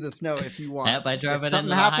drive this through the snow if you want. Yep, I drove If it into something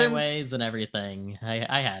the happens- highways and everything.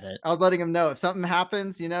 I had it. I was letting him know if something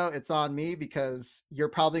happens, it's on me because you're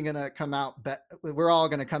probably gonna come out. We're all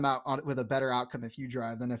gonna come out with a better outcome if you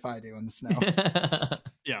drive than if I do in the snow.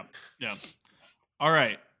 Yeah. All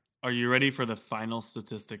right. Are you ready for the final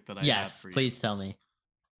statistic that I have Yes, for you? please tell me.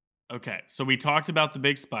 Okay. So we talked about the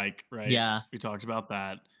big spike, right? Yeah. We talked about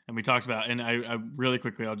that. And we talked about, and I really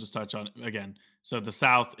quickly, I'll just touch on it again. So the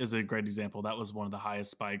South is a great example. That was one of the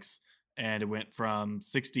highest spikes. And it went from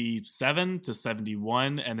 67 to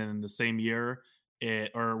 71. And then in the same year,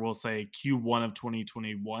 or we'll say Q1 of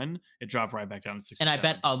 2021, it dropped right back down to 67. And I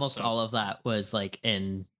bet almost So- all of that was like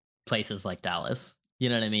in places like Dallas. You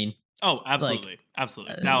know what I mean? Oh, absolutely.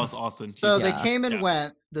 Absolutely. uh, Dallas, Austin. So Houston. they came and Yeah.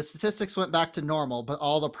 went. The statistics went back to normal, but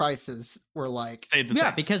all the prices were like Stayed the Yeah,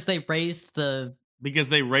 same. because they raised the Because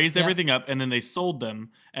they raised Yeah. everything up and then they sold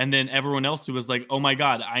them. And then everyone else who was like, oh my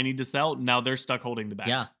God, I need to sell. Now they're stuck holding the bag.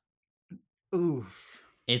 yeah. oof.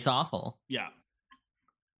 It's awful. Yeah.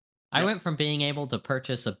 I Yep. went from being able to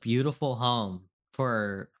purchase a beautiful home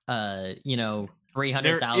for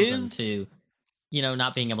 300,000 is- to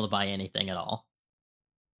not being able to buy anything at all.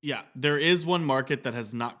 Yeah. There is one market that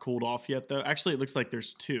has not cooled off yet, though. Actually, it looks like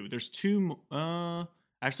there's two. There's two.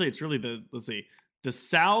 Actually, it's really let's see. The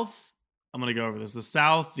South, I'm going to go over this. The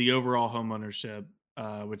South, the overall home ownership,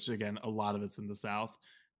 which again, a lot of it's in the South.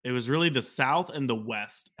 It was really the South and the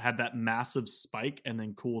West had that massive spike and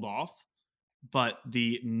then cooled off. But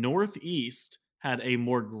the Northeast had a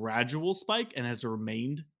more gradual spike and has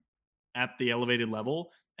remained at the elevated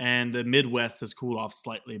level. And the Midwest has cooled off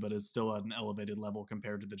slightly, but is still at an elevated level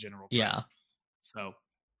compared to the general trend. Yeah. So,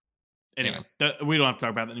 anyway, we don't have to talk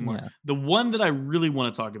about that anymore. Yeah. The one that I really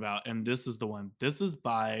want to talk about, and this is the one, this is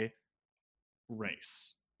by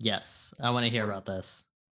race. Yes. I want to hear about this.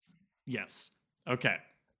 Yes. Okay.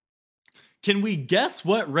 Can we guess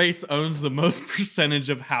what race owns the most percentage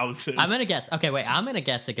of houses? I'm going to guess. Okay, wait. I'm going to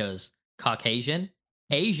guess it goes Caucasian,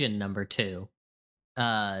 Asian number 2,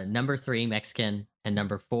 number 3 Mexican, and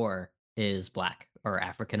number 4 is Black or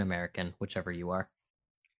African American, whichever you are.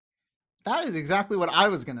 That is exactly what I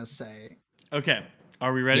was gonna say. Okay.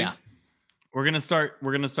 Are we ready? Yeah. We're gonna start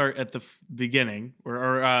at the beginning.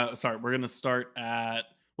 We're gonna start at.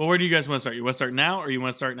 Well, where do you guys want to start? You want to start now, or you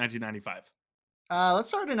want to start in 1995? Let's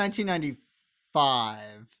start in 1995.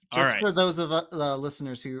 Just All right. for those of the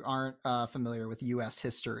listeners who aren't familiar with U.S.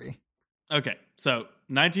 history. Okay, so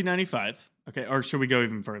 1995. Okay, or should we go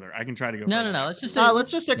even further? I can try to go. No. further. Let's just Let's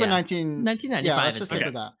just stick with yeah. 1995. Yeah, 1995 let's is just stick okay.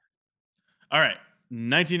 with that. All right,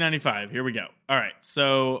 1995. Here we go. All right,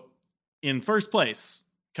 so in first place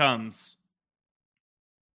comes.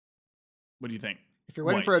 What do you think? If you're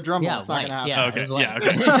waiting White. for a drum roll, Yeah, it's not gonna white, happen. yeah. Okay, is what- yeah,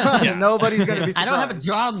 okay. Yeah. Nobody's gonna be surprised. I don't have a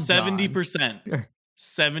drum. 70%.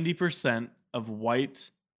 70% of white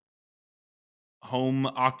home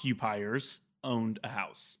occupiers owned a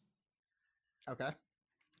house. Okay.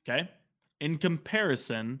 Okay. In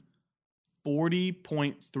comparison,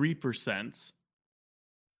 40.3%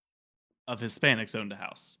 of Hispanics owned a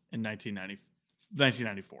house in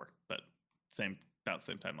 1994, but about the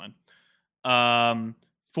same timeline.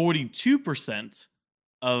 42%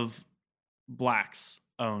 of blacks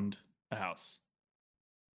owned a house.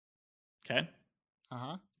 Okay.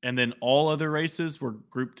 Uh-huh. And then all other races were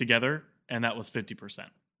grouped together, and that was 50%.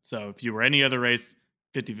 So if you were any other race,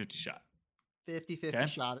 50-50 shot. 50-50 Okay.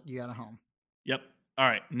 shot, you got a home. Yep. All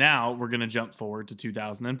right. Now we're going to jump forward to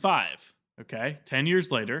 2005. Okay. 10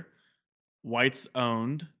 years later, whites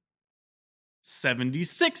owned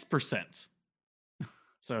 76%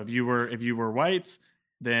 So if you were white,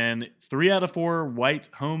 then 3 out of 4 white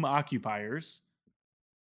home occupiers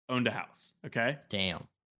owned a house. Okay. Damn.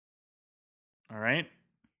 All right.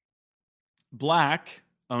 Black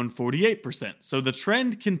owned 48%. So the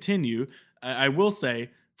trend continue. I will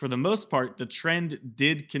say, for the most part, the trend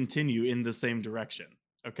did continue in the same direction.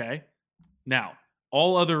 Okay. Now,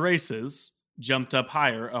 all other races jumped up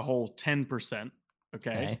higher, a whole 10%.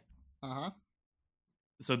 Okay. Okay. Uh-huh.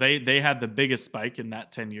 So they had the biggest spike in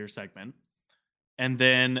that 10-year segment. And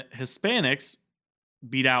then Hispanics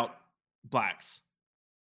beat out blacks.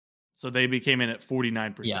 So they became in at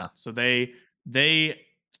 49%. Yeah. So they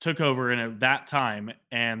took over in that time,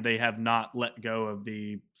 and they have not let go of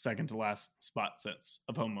the second to last spot since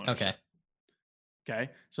of home ownership. Okay.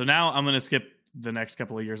 So now I'm going to skip the next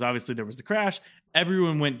couple of years. Obviously, there was the crash.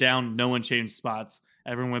 Everyone went down. No one changed spots.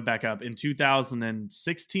 Everyone went back up. In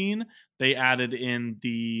 2016, they added in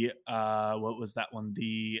the what was that one?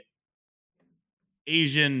 The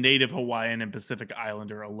Asian, Native Hawaiian, and Pacific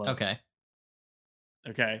Islander alone. Okay.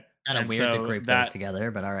 Okay. Kind of And weird to so group that those together,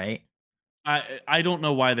 but all right. I don't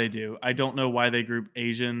know why they do. I don't know why they group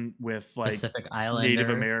Asian with like Pacific Islander. Native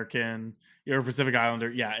American or Pacific Islander.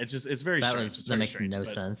 Yeah, it's very strange. It's That very makes strange, no but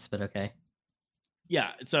sense, but okay.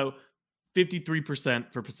 yeah, so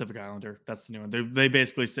 53% for Pacific Islander. That's the new one. They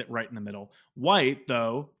basically sit right in the middle. White,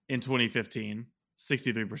 though, in 2015,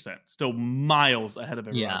 63%. Still miles ahead of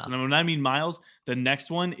everyone else. Yeah. And when I mean miles, the next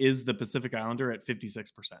one is the Pacific Islander at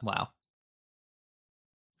 56%. Wow.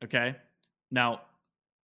 Okay. Now,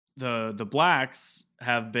 the blacks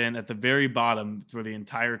have been at the very bottom for the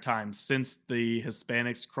entire time since the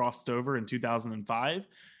Hispanics crossed over in 2005.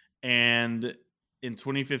 And in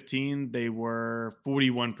 2015, they were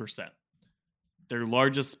 41%. Their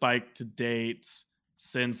largest spike to date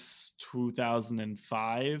since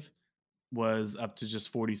 2005 was up to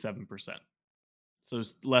just 47%. So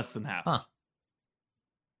it's less than half. Huh.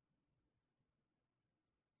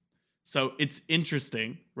 So it's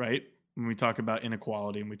interesting, right? When we talk about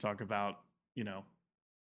inequality and we talk about,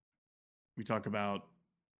 we talk about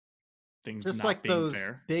things Just not like being those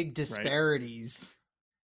fair. big disparities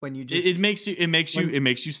when you just It makes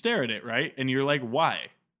you stare at it, right? And you're like, why?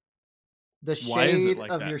 the Why is it shade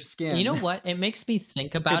like of that? your skin. You know what? It makes me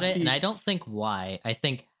think about it, and I don't Beats. think why. I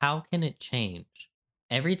think, how can it change?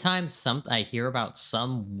 Every time I hear about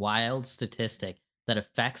some wild statistic that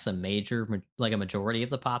affects a majority of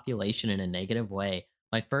the population in a negative way,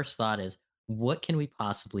 my first thought is, what can we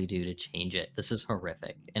possibly do to change it? This is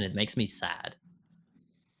horrific, and it makes me sad.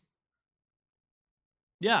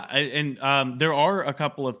 Yeah, and there are a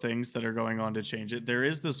couple of things that are going on to change it. There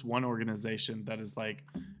is this one organization that is like,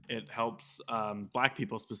 it helps Black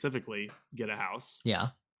people specifically get a house. Yeah.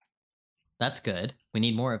 That's good. We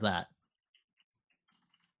need more of that.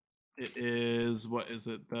 It is, what is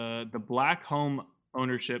it? The Black Home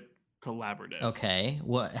Ownership Collaborative. Okay.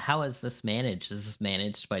 How is this managed? Is this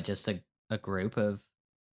managed by just a group of...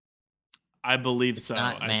 I believe It's so.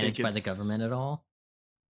 not I managed think by the government at all?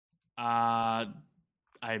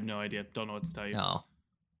 I have no idea. Don't know what to tell you. No.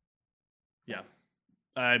 Yeah.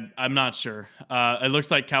 I'm not sure. It looks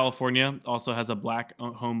like California also has a Black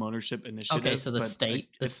home ownership initiative. Okay, so the but, state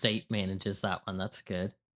like, state manages that one. That's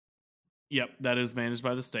good. Yep, that is managed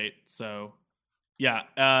by the state. So, yeah,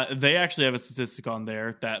 they actually have a statistic on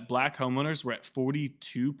there that Black homeowners were at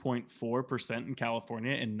 42.4% in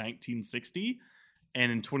California in 1960,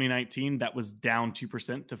 and in 2019 that was down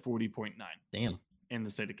 2% to 40.9. Damn. In the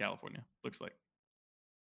state of California, looks like.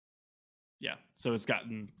 Yeah, so it's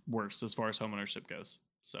gotten worse as far as homeownership goes.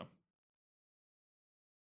 So,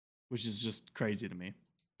 which is just crazy to me.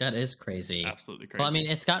 That is crazy. It's absolutely crazy. Well, I mean,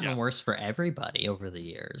 it's gotten worse for everybody over the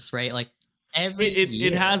years, right? Like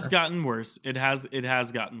it has gotten worse. It has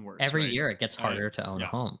gotten worse. Every right? year it gets harder to own a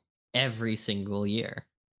home. Every single year.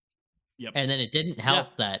 Yep. And then it didn't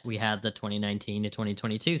help that we had the 2019 to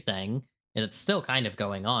 2022 thing, and it's still kind of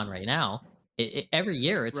going on right now. Every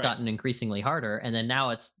year it's gotten increasingly harder, and then now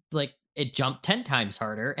it's like it jumped 10 times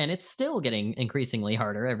harder, and it's still getting increasingly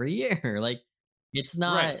harder every year. Like, it's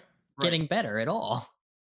not getting better at all.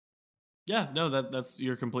 Yeah, no, that's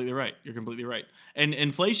you're completely right. You're completely right. And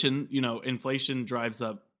inflation, inflation drives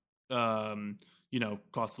up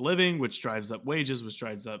cost of living, which drives up wages, which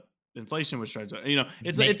drives up inflation, which drives up,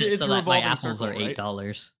 it's so a that my revolving apples circle, are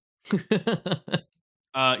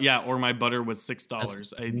 $8. Or my butter was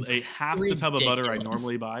 $6. A half the tub of butter I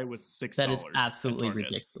normally buy was $6. That is absolutely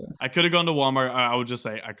ridiculous. I could have gone to Walmart. I would just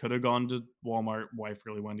say I could have gone to Walmart. Wife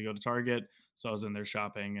really wanted to go to Target, so I was in there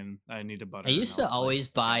shopping, and I needed butter. I used to always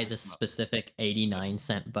buy the specific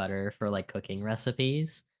 89-cent butter for like cooking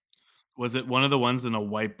recipes. Was it one of the ones in a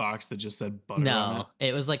white box that just said butter on it? No,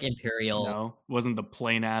 it was like Imperial. No, wasn't the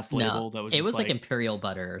plain ass No, label that was it just was like like, Imperial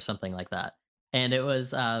butter or something like that. And it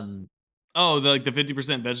was oh, the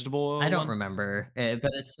 50% vegetable I oil don't one? remember, but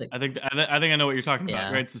it's like I think I know what you're talking about,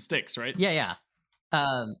 Yeah. right? It's the sticks, right? yeah.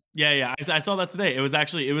 Yeah. I saw that today. It was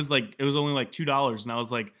only like $2, and I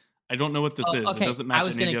was like, I don't know what this is. It Okay, doesn't I match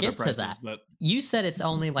was any of gonna the other get to prices, that. but You said it's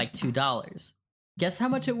only like $2. Guess how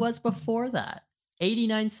much it was before that?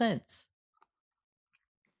 89 cents.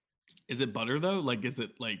 is it butter though? Like, is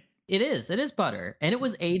it like? It is butter, and it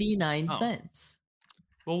was 89 Oh. cents.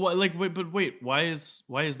 Well, what? Like, wait. Why is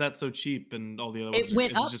that so cheap? And all the other ones? It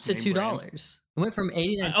went is it up just to name brand? $2. It went from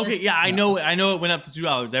 89 cents. Okay, yeah, I know it went up to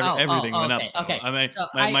 $2. Everything went up. Okay. I mean, So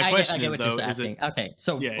my question I get is what you're though, is asking. it? Okay,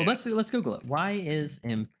 so Yeah. let's Google it. Why is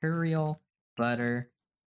Imperial butter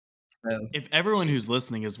so If everyone who's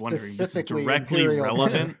listening is wondering, this is Specifically directly Imperial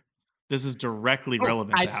butter. relevant. This is directly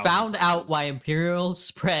relevant. I to how found cheap it out is. why Imperial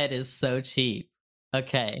spread is so cheap.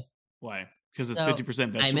 Okay. Why? Because it's So,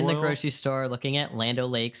 50% vegetable I'm in the oil? grocery store looking at Land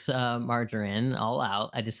O'Lakes margarine all out.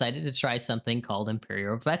 I decided to try something called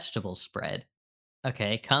Imperial vegetable spread.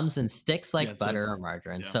 Okay, comes in sticks like Yeah, so butter it's- or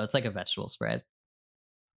margarine, yeah. so it's like a vegetable spread.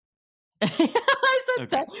 I said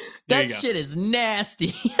Okay, there that you go. shit is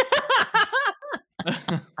nasty.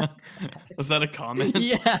 Was that a comment?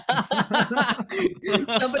 Yeah.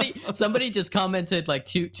 somebody just commented like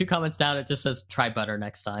two comments down. It just says try butter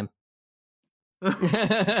next time.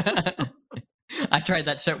 I tried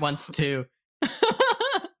that shit once too.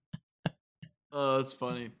 Oh, that's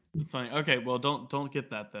funny. That's funny. Okay, well, don't get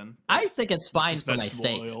that then. I That's- think it's that's fine just for my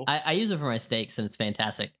vegetable steaks. oil. I use it for my steaks and it's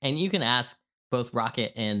fantastic. And you can ask both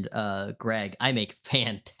Rocket and Greg. I make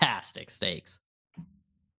fantastic steaks.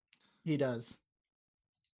 He does.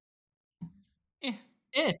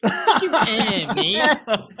 Eh, you eh, me.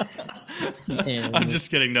 I'm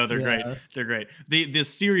just kidding. No, they're Yeah. great. They're great. The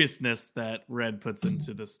seriousness that Red puts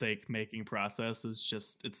into the steak making process is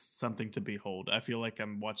just, it's something to behold. I feel like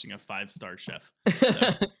I'm watching a 5-star chef.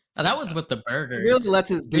 That was with the He burgers. really lets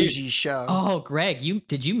his Dude. bougie show. Oh, Greg,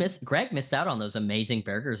 Greg missed out on those amazing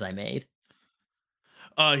burgers I made.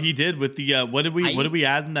 He did with the what did we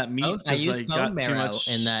add in that meat? I 'Cause used bone got too marrow much-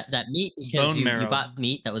 in that meat because Bone you marrow. bought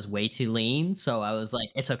meat that was way too lean. So I was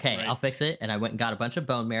like, it's okay, Right. I'll fix it. And I went and got a bunch of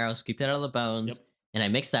bone marrow, scooped it out of the bones, Yep. and I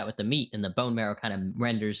mixed that with the meat. And the bone marrow kind of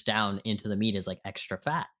renders down into the meat as like extra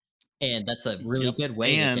fat. And that's a really Yep. good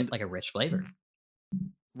way to And- get like a rich flavor.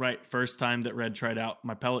 Right, first time that Red tried out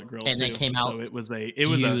my pellet grill And too. they came so out it was a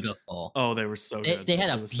Beautiful. oh, they were so good. They had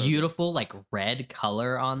It a was so good. beautiful like red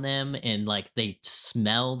color on them, and like they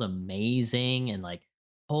smelled amazing, and like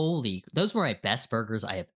holy, those were my best burgers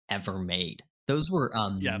I have ever made. Those were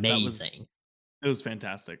Yeah, amazing. It was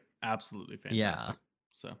fantastic. Absolutely fantastic.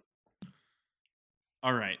 So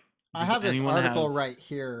all right. I Does have this anyone article have- right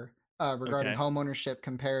here regarding Okay. homeownership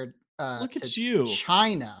compared Look to at you.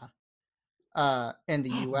 China and the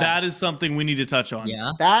US. That is something we need to touch on.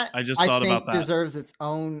 Yeah, that I just I thought think about that. deserves its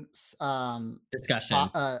own discussion.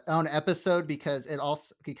 own episode because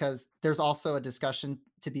there's also a discussion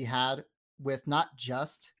to be had with not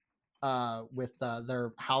just with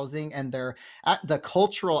their housing and their the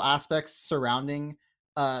cultural aspects surrounding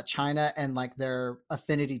China and like their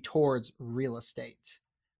affinity towards real estate.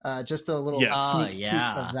 Just a little Yes. Oh sneak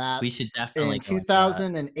yeah, peek of that. we should definitely In go into that.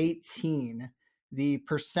 2018, the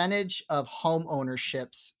percentage of home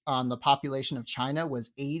ownerships on the population of China was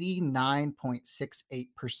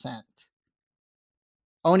 89.68%.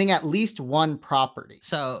 Owning at least one property.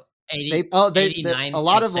 So They a lot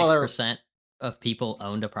of other 89.6% of people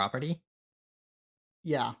owned a property.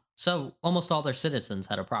 yeah, So almost all their citizens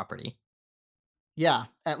had a property. yeah,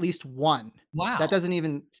 at least one. Wow. That doesn't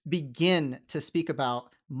even begin to speak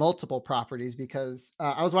about multiple properties because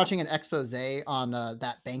I was watching an expose on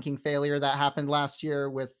that banking failure that happened last year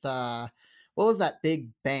with what was that big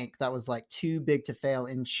bank that was like too big to fail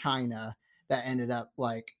in China that ended up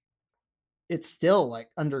like it's still like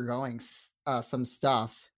undergoing some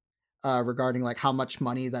stuff regarding like how much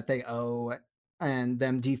money that they owe and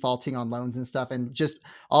them defaulting on loans and stuff and just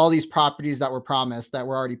all these properties that were promised that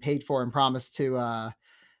were already paid for and promised to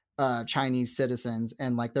Chinese citizens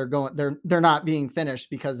and like they're not being finished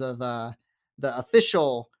because of the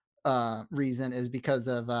official reason is because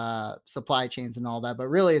of supply chains and all that, but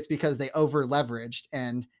really it's because they over leveraged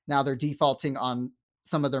and now they're defaulting on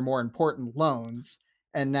some of their more important loans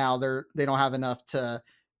and now they don't have enough to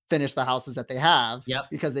finish the houses that they have Yep.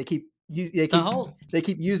 because they keep whole-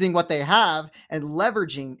 using what they have and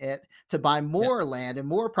leveraging it to buy more land and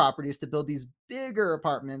more properties to build these bigger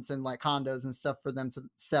apartments and like condos and stuff for them to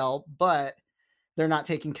sell. But they're not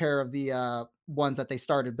taking care of the ones that they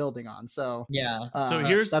started building on. So Yeah. So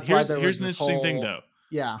that's why there was here's an this interesting thing whole though.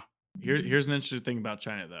 yeah. Here's an interesting thing about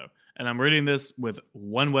China though, and I'm reading this with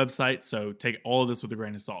one website, so take all of this with a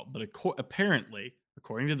grain of salt. But apparently,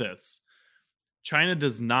 according to this, China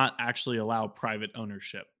does not actually allow private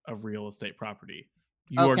ownership of real estate property.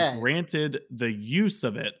 You are Okay. granted the use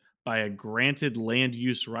of it by a granted land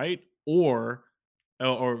use right or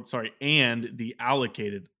sorry, and the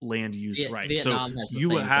allocated land use right. So Vietnam has the you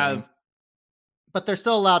same have thing. But they're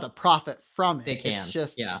still allowed to profit from They it. It's can.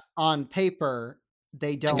 just Yeah. on paper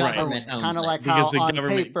they The don't own government it. owns Kind of it. like because how on the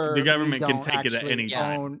paper we government can don't take it at any actually Yeah.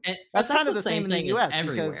 time. own. But That's that's kind of the the same same in the thing as US because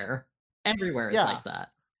everywhere. Everywhere is yeah, like that.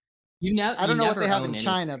 I You don't know what they never have own in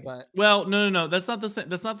China, anything. but Well, no. That's not the same.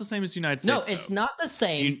 That's not the same as the United No, States, it's though. not the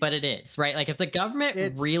same, You, but it is, right? Like if the government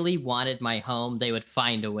it's really wanted my home, they would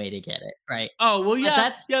find a way to get it, right? oh well, But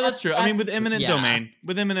yeah, that's true. I mean, yeah, with eminent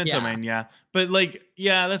yeah. domain, yeah. But like,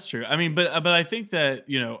 yeah, that's true. I mean, but I think that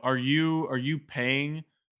are you paying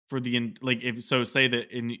for like if so say that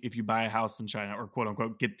if you buy a house in China or quote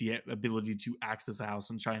unquote get the ability to access a house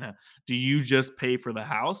in China, do you just pay for the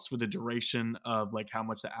house for the duration of like how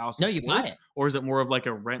much the house No, is you buy worth, it. or is it more of like a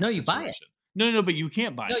No, rent you buy it. situation? No, but you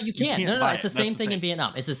can't buy No, it. you You can't. can't No. buy It's it. the That's same the thing in thing.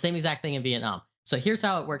 Vietnam. It's the same exact thing in Vietnam. So here's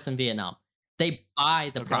how it works in Vietnam. They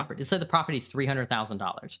buy the Okay. property. Say the property is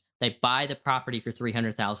 $300,000. They buy the property for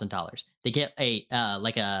 $300,000. They get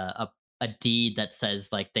like a deed that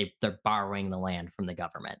says like they're borrowing the land from the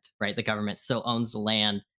government, right? The government still owns the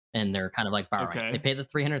land and they're kind of like borrowing. They Okay. pay the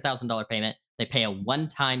 $300,000 payment. They pay a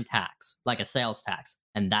one-time tax, like a sales tax,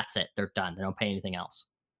 and that's it. They're done. They don't pay anything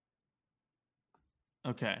else.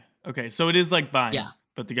 Okay. So it is like buying, Yeah.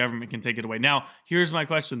 but the government can take it away. Now, here's my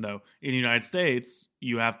question though. In the United States,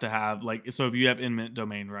 you have to have like so if you have eminent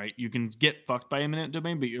domain, right? You can get fucked by eminent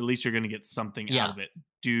domain, but at least you're going to get something out Yeah. of it.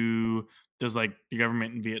 Does like the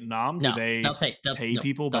government in Vietnam, do No, they pay no,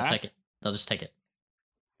 people they'll back? take it. They'll just take it.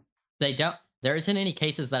 They don't. There isn't any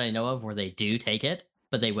cases that I know of where they do take it,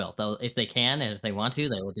 but they will. They'll if they can and if they want to,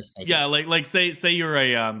 they will just take it. Yeah, like say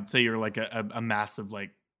you're say you're like a massive like,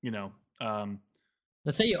 you know, um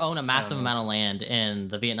Let's say you own a I don't massive know. amount of land and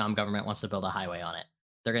the Vietnam government wants to build a highway on it.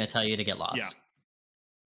 They're going to tell you to get Yeah, lost.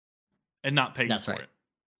 and not pay you That's for right. it.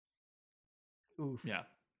 oof. Yeah.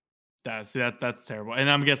 That's terrible. And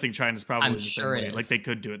I'm guessing China's probably I'm the same sure it way. Like is. they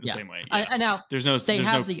could do it the Yeah. same way. Yeah. And now they There's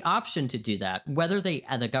have no the option to do that. Whether the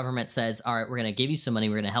government says, "All right, we're going to give you some money.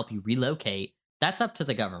 We're going to help you relocate." That's up to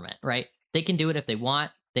the government, right? They can do it if they want.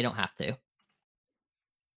 They don't have to.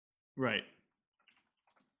 right.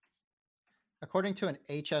 According to an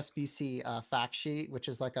HSBC fact sheet, which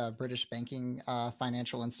is like a British banking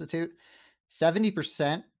financial institute,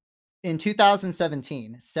 70% in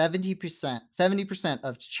 2017, 70%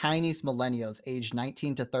 of Chinese millennials aged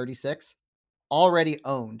 19 to 36 already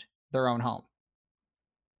owned their own home.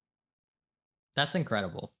 That's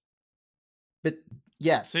incredible. But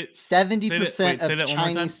yes, Say 70% say of that one more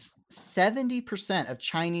time. Chinese 70% of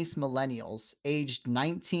Chinese millennials aged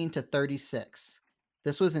 19 to 36.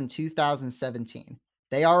 This was in 2017.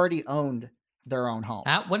 They already owned their own home.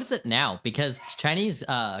 What is it now? Because Chinese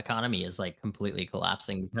economy is like completely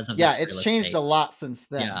collapsing because of Yeah, this it's real changed estate. a lot since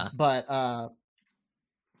then. Yeah. But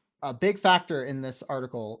a big factor in this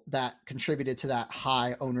article that contributed to that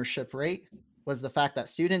high ownership rate was the fact that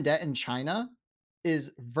student debt in China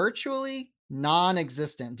is virtually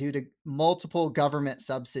non-existent due to multiple government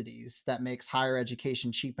subsidies that makes higher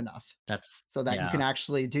education cheap enough That's so that you can yeah.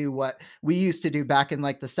 actually do what we used to do back in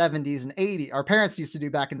like the 70s and 80s. Our parents used to do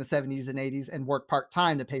back in the 70s and 80s and work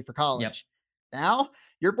part-time to pay for Yep. college. Now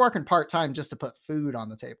you're working part-time just to put food on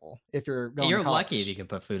the table if you're going to You're lucky if you college.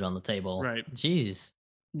 can put food on the table. Right. Jeez.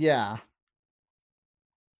 Yeah.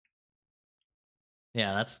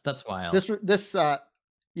 Yeah, that's wild. This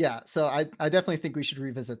yeah, so I definitely think we should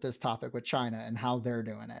revisit this topic with China and how they're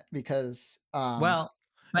doing it because Well,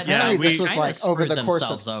 but Yeah, apparently this we was China like over screwed the course of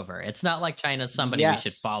themselves over. It's not like China's somebody we should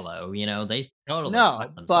yes. follow. You know, they totally No,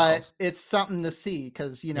 fucked but themselves. it's something to see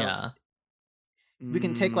because Yeah. we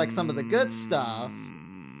can take like some of the good stuff.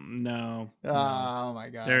 No. Oh my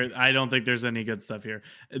god. I don't think there's any good stuff here.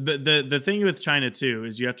 But the thing with China too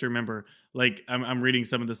is you have to remember, like I'm reading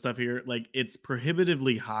some of the stuff here, like it's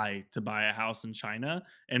prohibitively high to buy a house in China,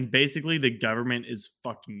 and basically the government is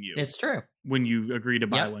fucking you It's true. when you agree to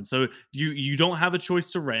buy Yep. one. So you don't have a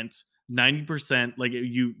choice to rent. 90% like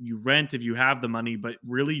you rent if you have the money, but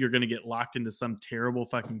really you're going to get locked into some terrible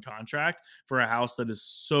fucking contract for a house that is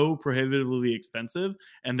so prohibitively expensive,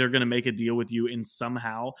 and they're going to make a deal with you in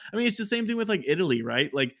somehow. I mean, it's the same thing with like Italy,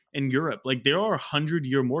 right? Like in Europe, like there are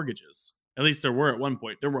 100-year mortgages. At least there were at one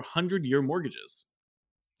point. There were 100-year mortgages.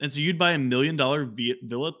 And so you'd buy $1 million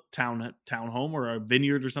villa townhome or a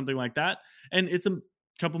vineyard or something like that, and it's a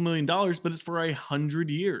couple $1,000,000, but it's for 100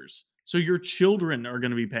 years. So your children are going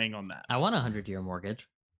to be paying on that. I want a 100-year mortgage.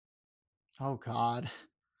 Oh God.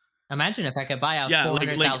 Imagine if I could buy a Yeah, like,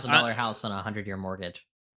 $400,000 house on a 100-year mortgage.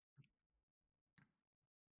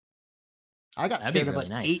 I got That'd be scared of really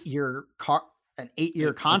an nice. 8-year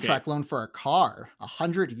Okay. contract loan for a car.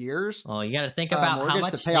 100 years. Well, you got to think about how mortgage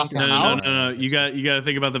much to pay off your income No, house? no. You got to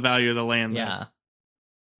think about the value of the land. Yeah.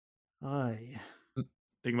 Ay,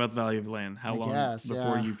 Think about the value of the land. How I long guess,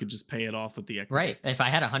 before yeah. you could just pay it off with the equity? Right. If I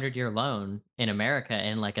had a 100-year loan in America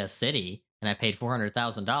in like a city and I paid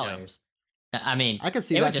 $400,000, I mean, I could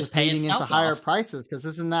see it would that just just pay leading into itself higher off. prices because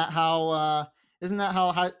isn't that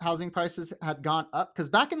how housing prices had gone up? Because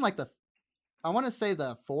back in like I want to say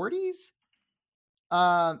the 40s,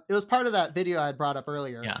 it was part of that video I had brought up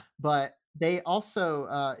earlier. Yeah. But they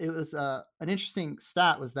also it was an interesting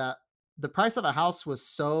stat was that the price of a house was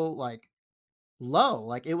so like low,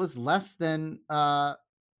 like it was less than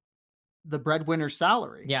the breadwinner's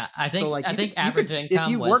salary. Yeah, I So think like I you think could, average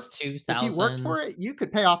income was if you worked 2,000. for it, you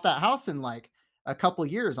could pay off that house in like a couple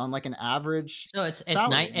years on like an average So it's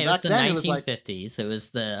salary. it was Back the then it was like 1950s. It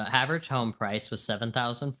was the average home price was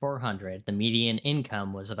 7,400. The median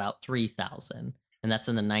income was about 3,000, and that's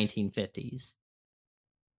in the 1950s.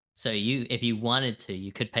 So if you wanted to,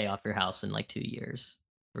 you could pay off your house in like 2 years,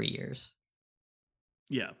 3 years.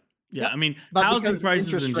 Yeah. Yep. I mean, But housing because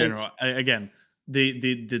prices in interest rates- general. Again,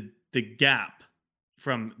 the gap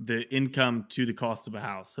from the income to the cost of a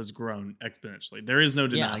house has grown exponentially. There is no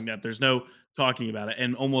denying that. There's no talking about it,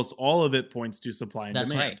 and almost all of it points to supply and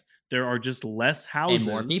That's demand. right. There are just less houses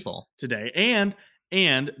And more people. today, and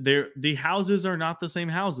the houses are not the same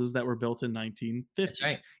houses that were built in 1950. That's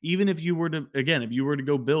right. Even if you were to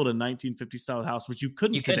go build a 1950 style house, which you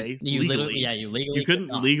couldn't You could today, you legally, legally you couldn't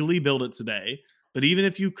could not. legally build it today. But even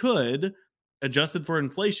if you could, adjusted for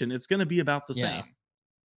inflation, it's going to be about the Yeah.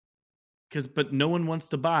 same. But no one wants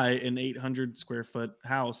to buy an 800 square foot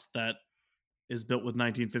house that is built with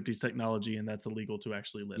 1950s technology and that's illegal to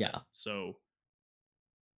actually live in. Yeah. So,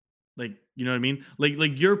 like, you know what I mean?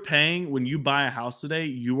 Like you're paying when you buy a house today,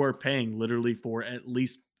 you are paying literally for at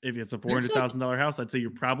least, if it's a $400,000 house, I'd say you're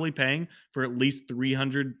probably paying for at least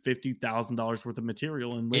 $350,000 worth of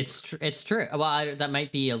material and labor. It's true. Well, that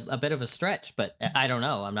might be a bit of a stretch, but I don't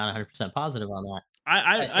know. I'm not 100% positive on that.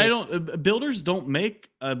 I don't. Builders don't make.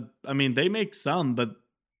 I mean, they make some, but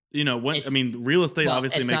you know what? I mean, real estate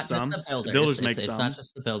obviously makes some. It's not just the Builders make it's some. not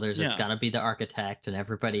just the builders. It's Yeah. got to be the architect and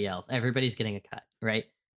everybody else. Everybody's getting a cut, right?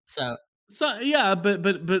 So Yeah,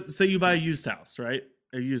 but say you buy a used house, right?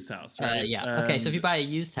 A used house, right? yeah. Okay, so if you And- buy a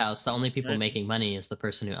used house, the only people Right. making money is the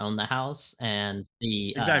person who owned the house and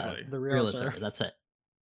the Exactly. the realtor. realtor. That's it.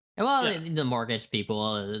 And well, Yeah. the mortgage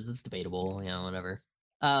people, it's debatable, whatever.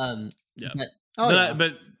 Yeah. But Oh yeah.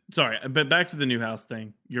 But back to the new house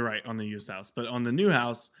thing. You're right on the used house, but on the new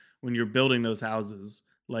house, when you're building those houses,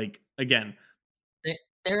 like again,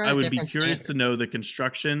 they're I would be curious to know the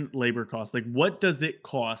construction labor cost. Like, what does it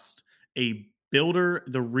cost a builder,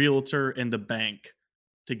 the realtor, and the bank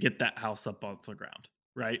to get that house up off the ground,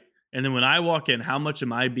 right? And then when I walk in, how much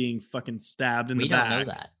am I being fucking stabbed in We the don't back?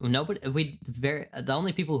 know that. Nobody. The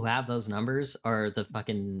only people who have those numbers are the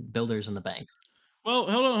fucking builders and the banks. Well,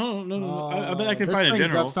 hold on. No. I bet I can this find a brings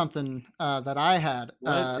general. up something that I had.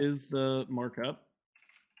 What is the markup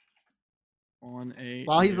on a?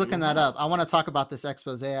 While he's new looking that up, I house? want to talk about this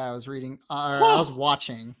expose I was reading. Or I was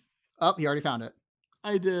watching. Oh, he already found it.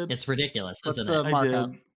 I did. It's ridiculous, What's isn't the it? I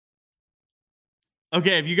markup? did.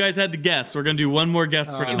 Okay, if you guys had to guess, we're gonna do one more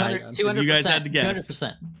guess for Oh, tonight. God. 200%. If you guys had to guess,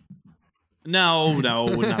 200%. No, not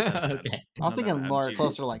that bad. Okay. I was Not that thinking bad, more Jesus.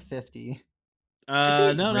 closer to like 50. it's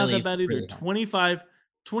No, not really, that bad either. really high.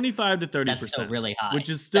 25 to 30%. That's still really high. which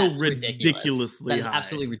is still That's ridiculous. ridiculously That is high.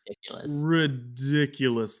 absolutely ridiculous.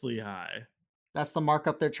 Ridiculously high. That's the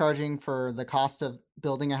markup they're charging for the cost of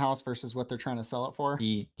building a house versus what they're trying to sell it for.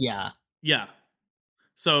 Yeah. Yeah.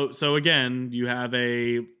 So again, you have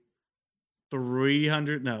a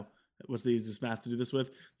 300. No, what's the easiest math to do this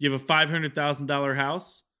with? You have a $500,000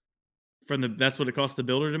 house. That's what it costs the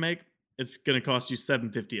builder to make. It's going to cost you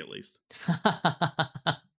 $750 at least,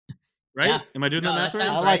 right? Yeah. Am I doing No, that math that right?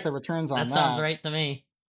 I sounds like right. the returns on That that. sounds right to me.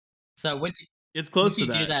 So would It's close to you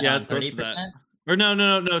that. do that Yeah, on it's close to 30%? that. Or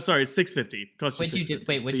no. Sorry, it's $650. Cost you What'd you do? $650.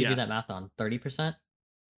 Wait, what'd you But do yeah. that math on? 30%?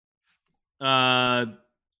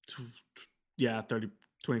 Yeah, 30,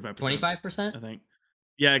 25%. 25%? I think.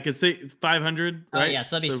 Yeah, because say 500, right? Oh yeah,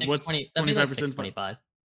 so that'd be what's 620. That'd be like 25%? 625.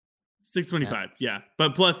 625. Yeah,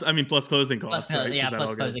 but plus closing Plus, costs, right? 'Cause that plus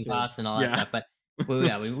all goes closing to- costs and all that yeah. stuff. But Well,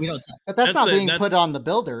 yeah, we don't. But that's That's not the- being that's- put on the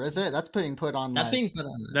builder, is it? That's putting put on That's like being put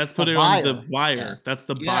on. That's The put it on the buyer. buyer. Yeah. That's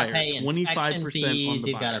the You gotta buyer. pay inspection 25% on fees. the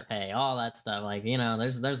You've got to buyer. pay all that stuff. Like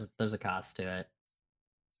there's a cost to it.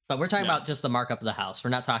 But we're talking Yeah. about just the markup of the house. We're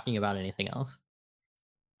not talking about anything else.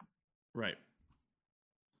 Right.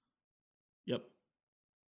 Yep.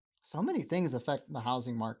 so many things affect the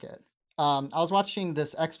housing market. I was watching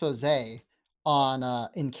this expose on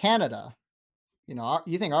in Canada. You know,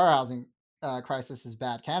 you think our housing crisis is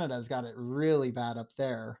bad? Canada's got it really bad up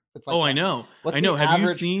there. With like Oh, I the- know. What's I know. the Have you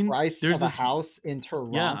average seen? price There's of a this. house in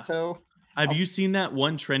Toronto? Have I'll- you seen that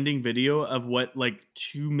one trending video of what like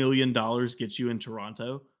 $2 million gets you in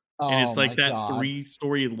Toronto? And it's Oh like my that God.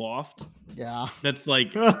 3-story loft Yeah. that's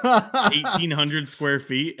like 1,800 square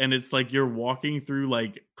feet, and it's like you're walking through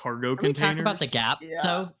like cargo Can we talk about the containers. gap Yeah.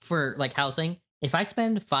 though for like housing? If I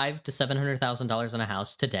spend $500,000 to $700,000 on a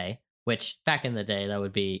house today, which back in the day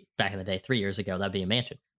 3 years ago, that'd be a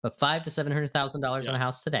mansion. But $500,000 to $700,000 on Yeah. a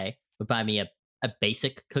house today would buy me a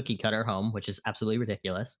basic cookie cutter home, which is absolutely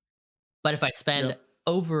ridiculous. But if I spend Yep.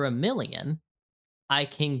 over $1 million, I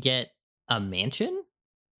can get a mansion.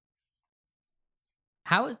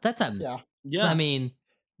 How that's a Yeah. Yeah. I mean,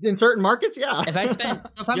 In certain markets, yeah. if I'm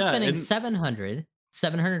Yeah, spending and-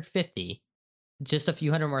 750, just a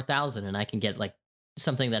few hundred more thousand, and I can get like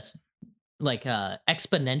something that's like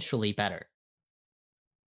exponentially better.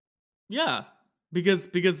 Yeah, because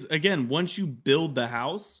again, once you build the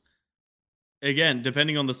house, again,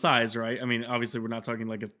 depending on the size, right? I mean, obviously, we're not talking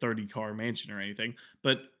like a 30-car mansion or anything,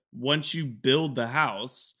 but once you build the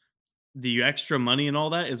house, the extra money and all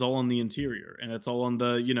that is all on the interior, and it's all on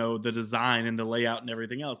the the design and the layout and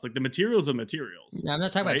everything else. Like the materials are materials. No, I'm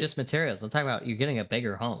not talking Right? about just materials. I'm talking about you're getting a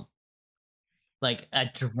bigger home, like a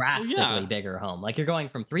drastically bigger home. Like you're going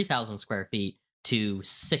from 3,000 square feet to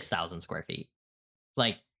 6,000 square feet.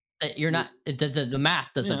 Like you're not. The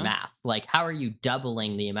math doesn't Yeah. math. Like how are you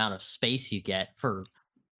doubling the amount of space you get for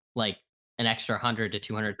like an extra $100,000 to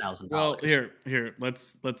 $200,000? Well, here,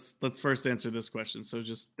 let's first answer this question. So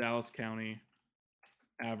just Dallas County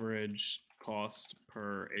average cost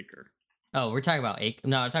per acre. Oh, we're talking about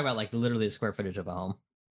No, I'm talking about like literally the square footage of a home.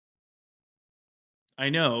 I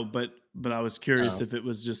know, but I was curious Oh. if it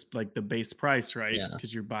was just like the base price, right? Yeah.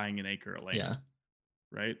 Because you're buying an acre of land, Yeah.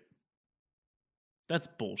 right? That's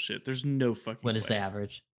bullshit. There's no fucking What is the way.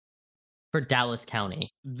 average for Dallas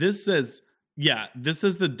County? This says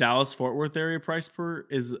the Dallas Fort Worth area price per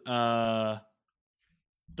is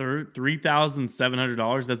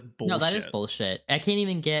 $3,700. That's bullshit. No, that is bullshit. I can't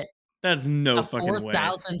even get That's no a fucking way.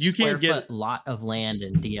 4,000 You square can't get foot lot of land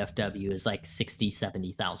in DFW is like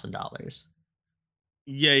 $60,000-$70,000.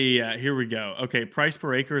 Yeah. Here we go. Okay, price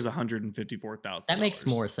per acre is $154,000. That makes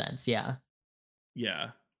more sense. Yeah. Yeah.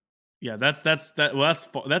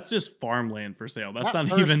 That's just farmland for sale. That's That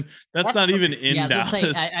not even first- that's that not even in Yeah, I was Dallas.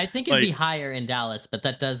 gonna say, I think it'd be like- higher in Dallas, but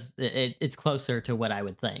that does it's closer to what I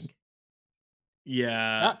would think.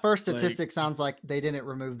 Yeah. That first like- statistic sounds like they didn't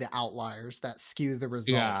remove the outliers that skew the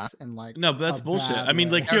results and like No, but that's a bullshit. bad I mean,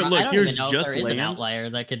 way. like, here, I look, don't here's even know if just there is an land. outlier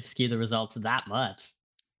that could skew the results that much.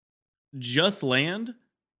 Just land.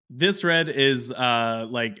 This red is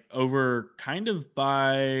like over kind of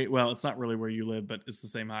by, well, it's not really where you live, but it's the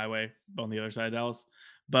same highway on the other side of Dallas.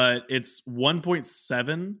 But it's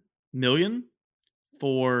 1.7 million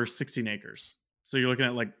for 16 acres. So you're looking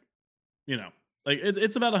at like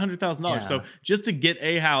it's about $100,000. So Yeah. just to get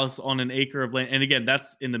a house on an acre of land, and again,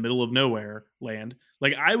 that's in the middle of nowhere land.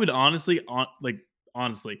 Like I would honestly,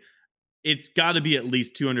 it's got to be at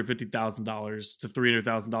least $250,000 to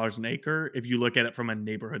 $300,000 an acre if you look at it from a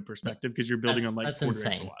neighborhood perspective, because you're building on like that's quarter acre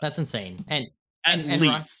insane. lots. That's insane. And At and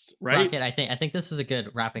least, right? Rocket, I think this is a good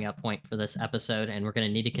wrapping up point for this episode, and we're going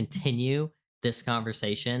to need to continue this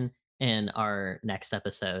conversation in our next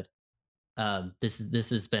episode. This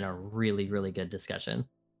has been a really, really good discussion.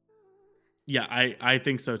 Yeah, I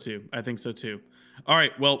think so too. All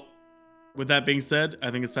right, well, with that being said,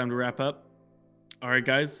 I think it's time to wrap up. All right,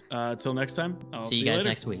 guys, till next time. I'll See you guys later.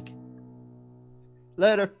 next week.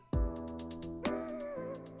 Later.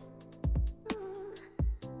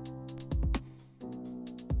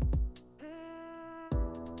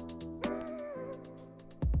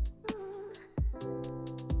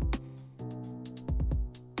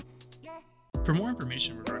 For more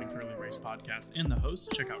information regarding Curly Brace Podcast and the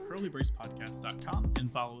host, check out curlybracepodcast.com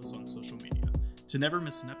and follow us on social media. To never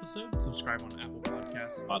miss an episode, subscribe on Apple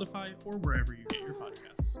Podcasts, Spotify, or wherever you get your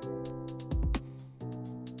podcasts.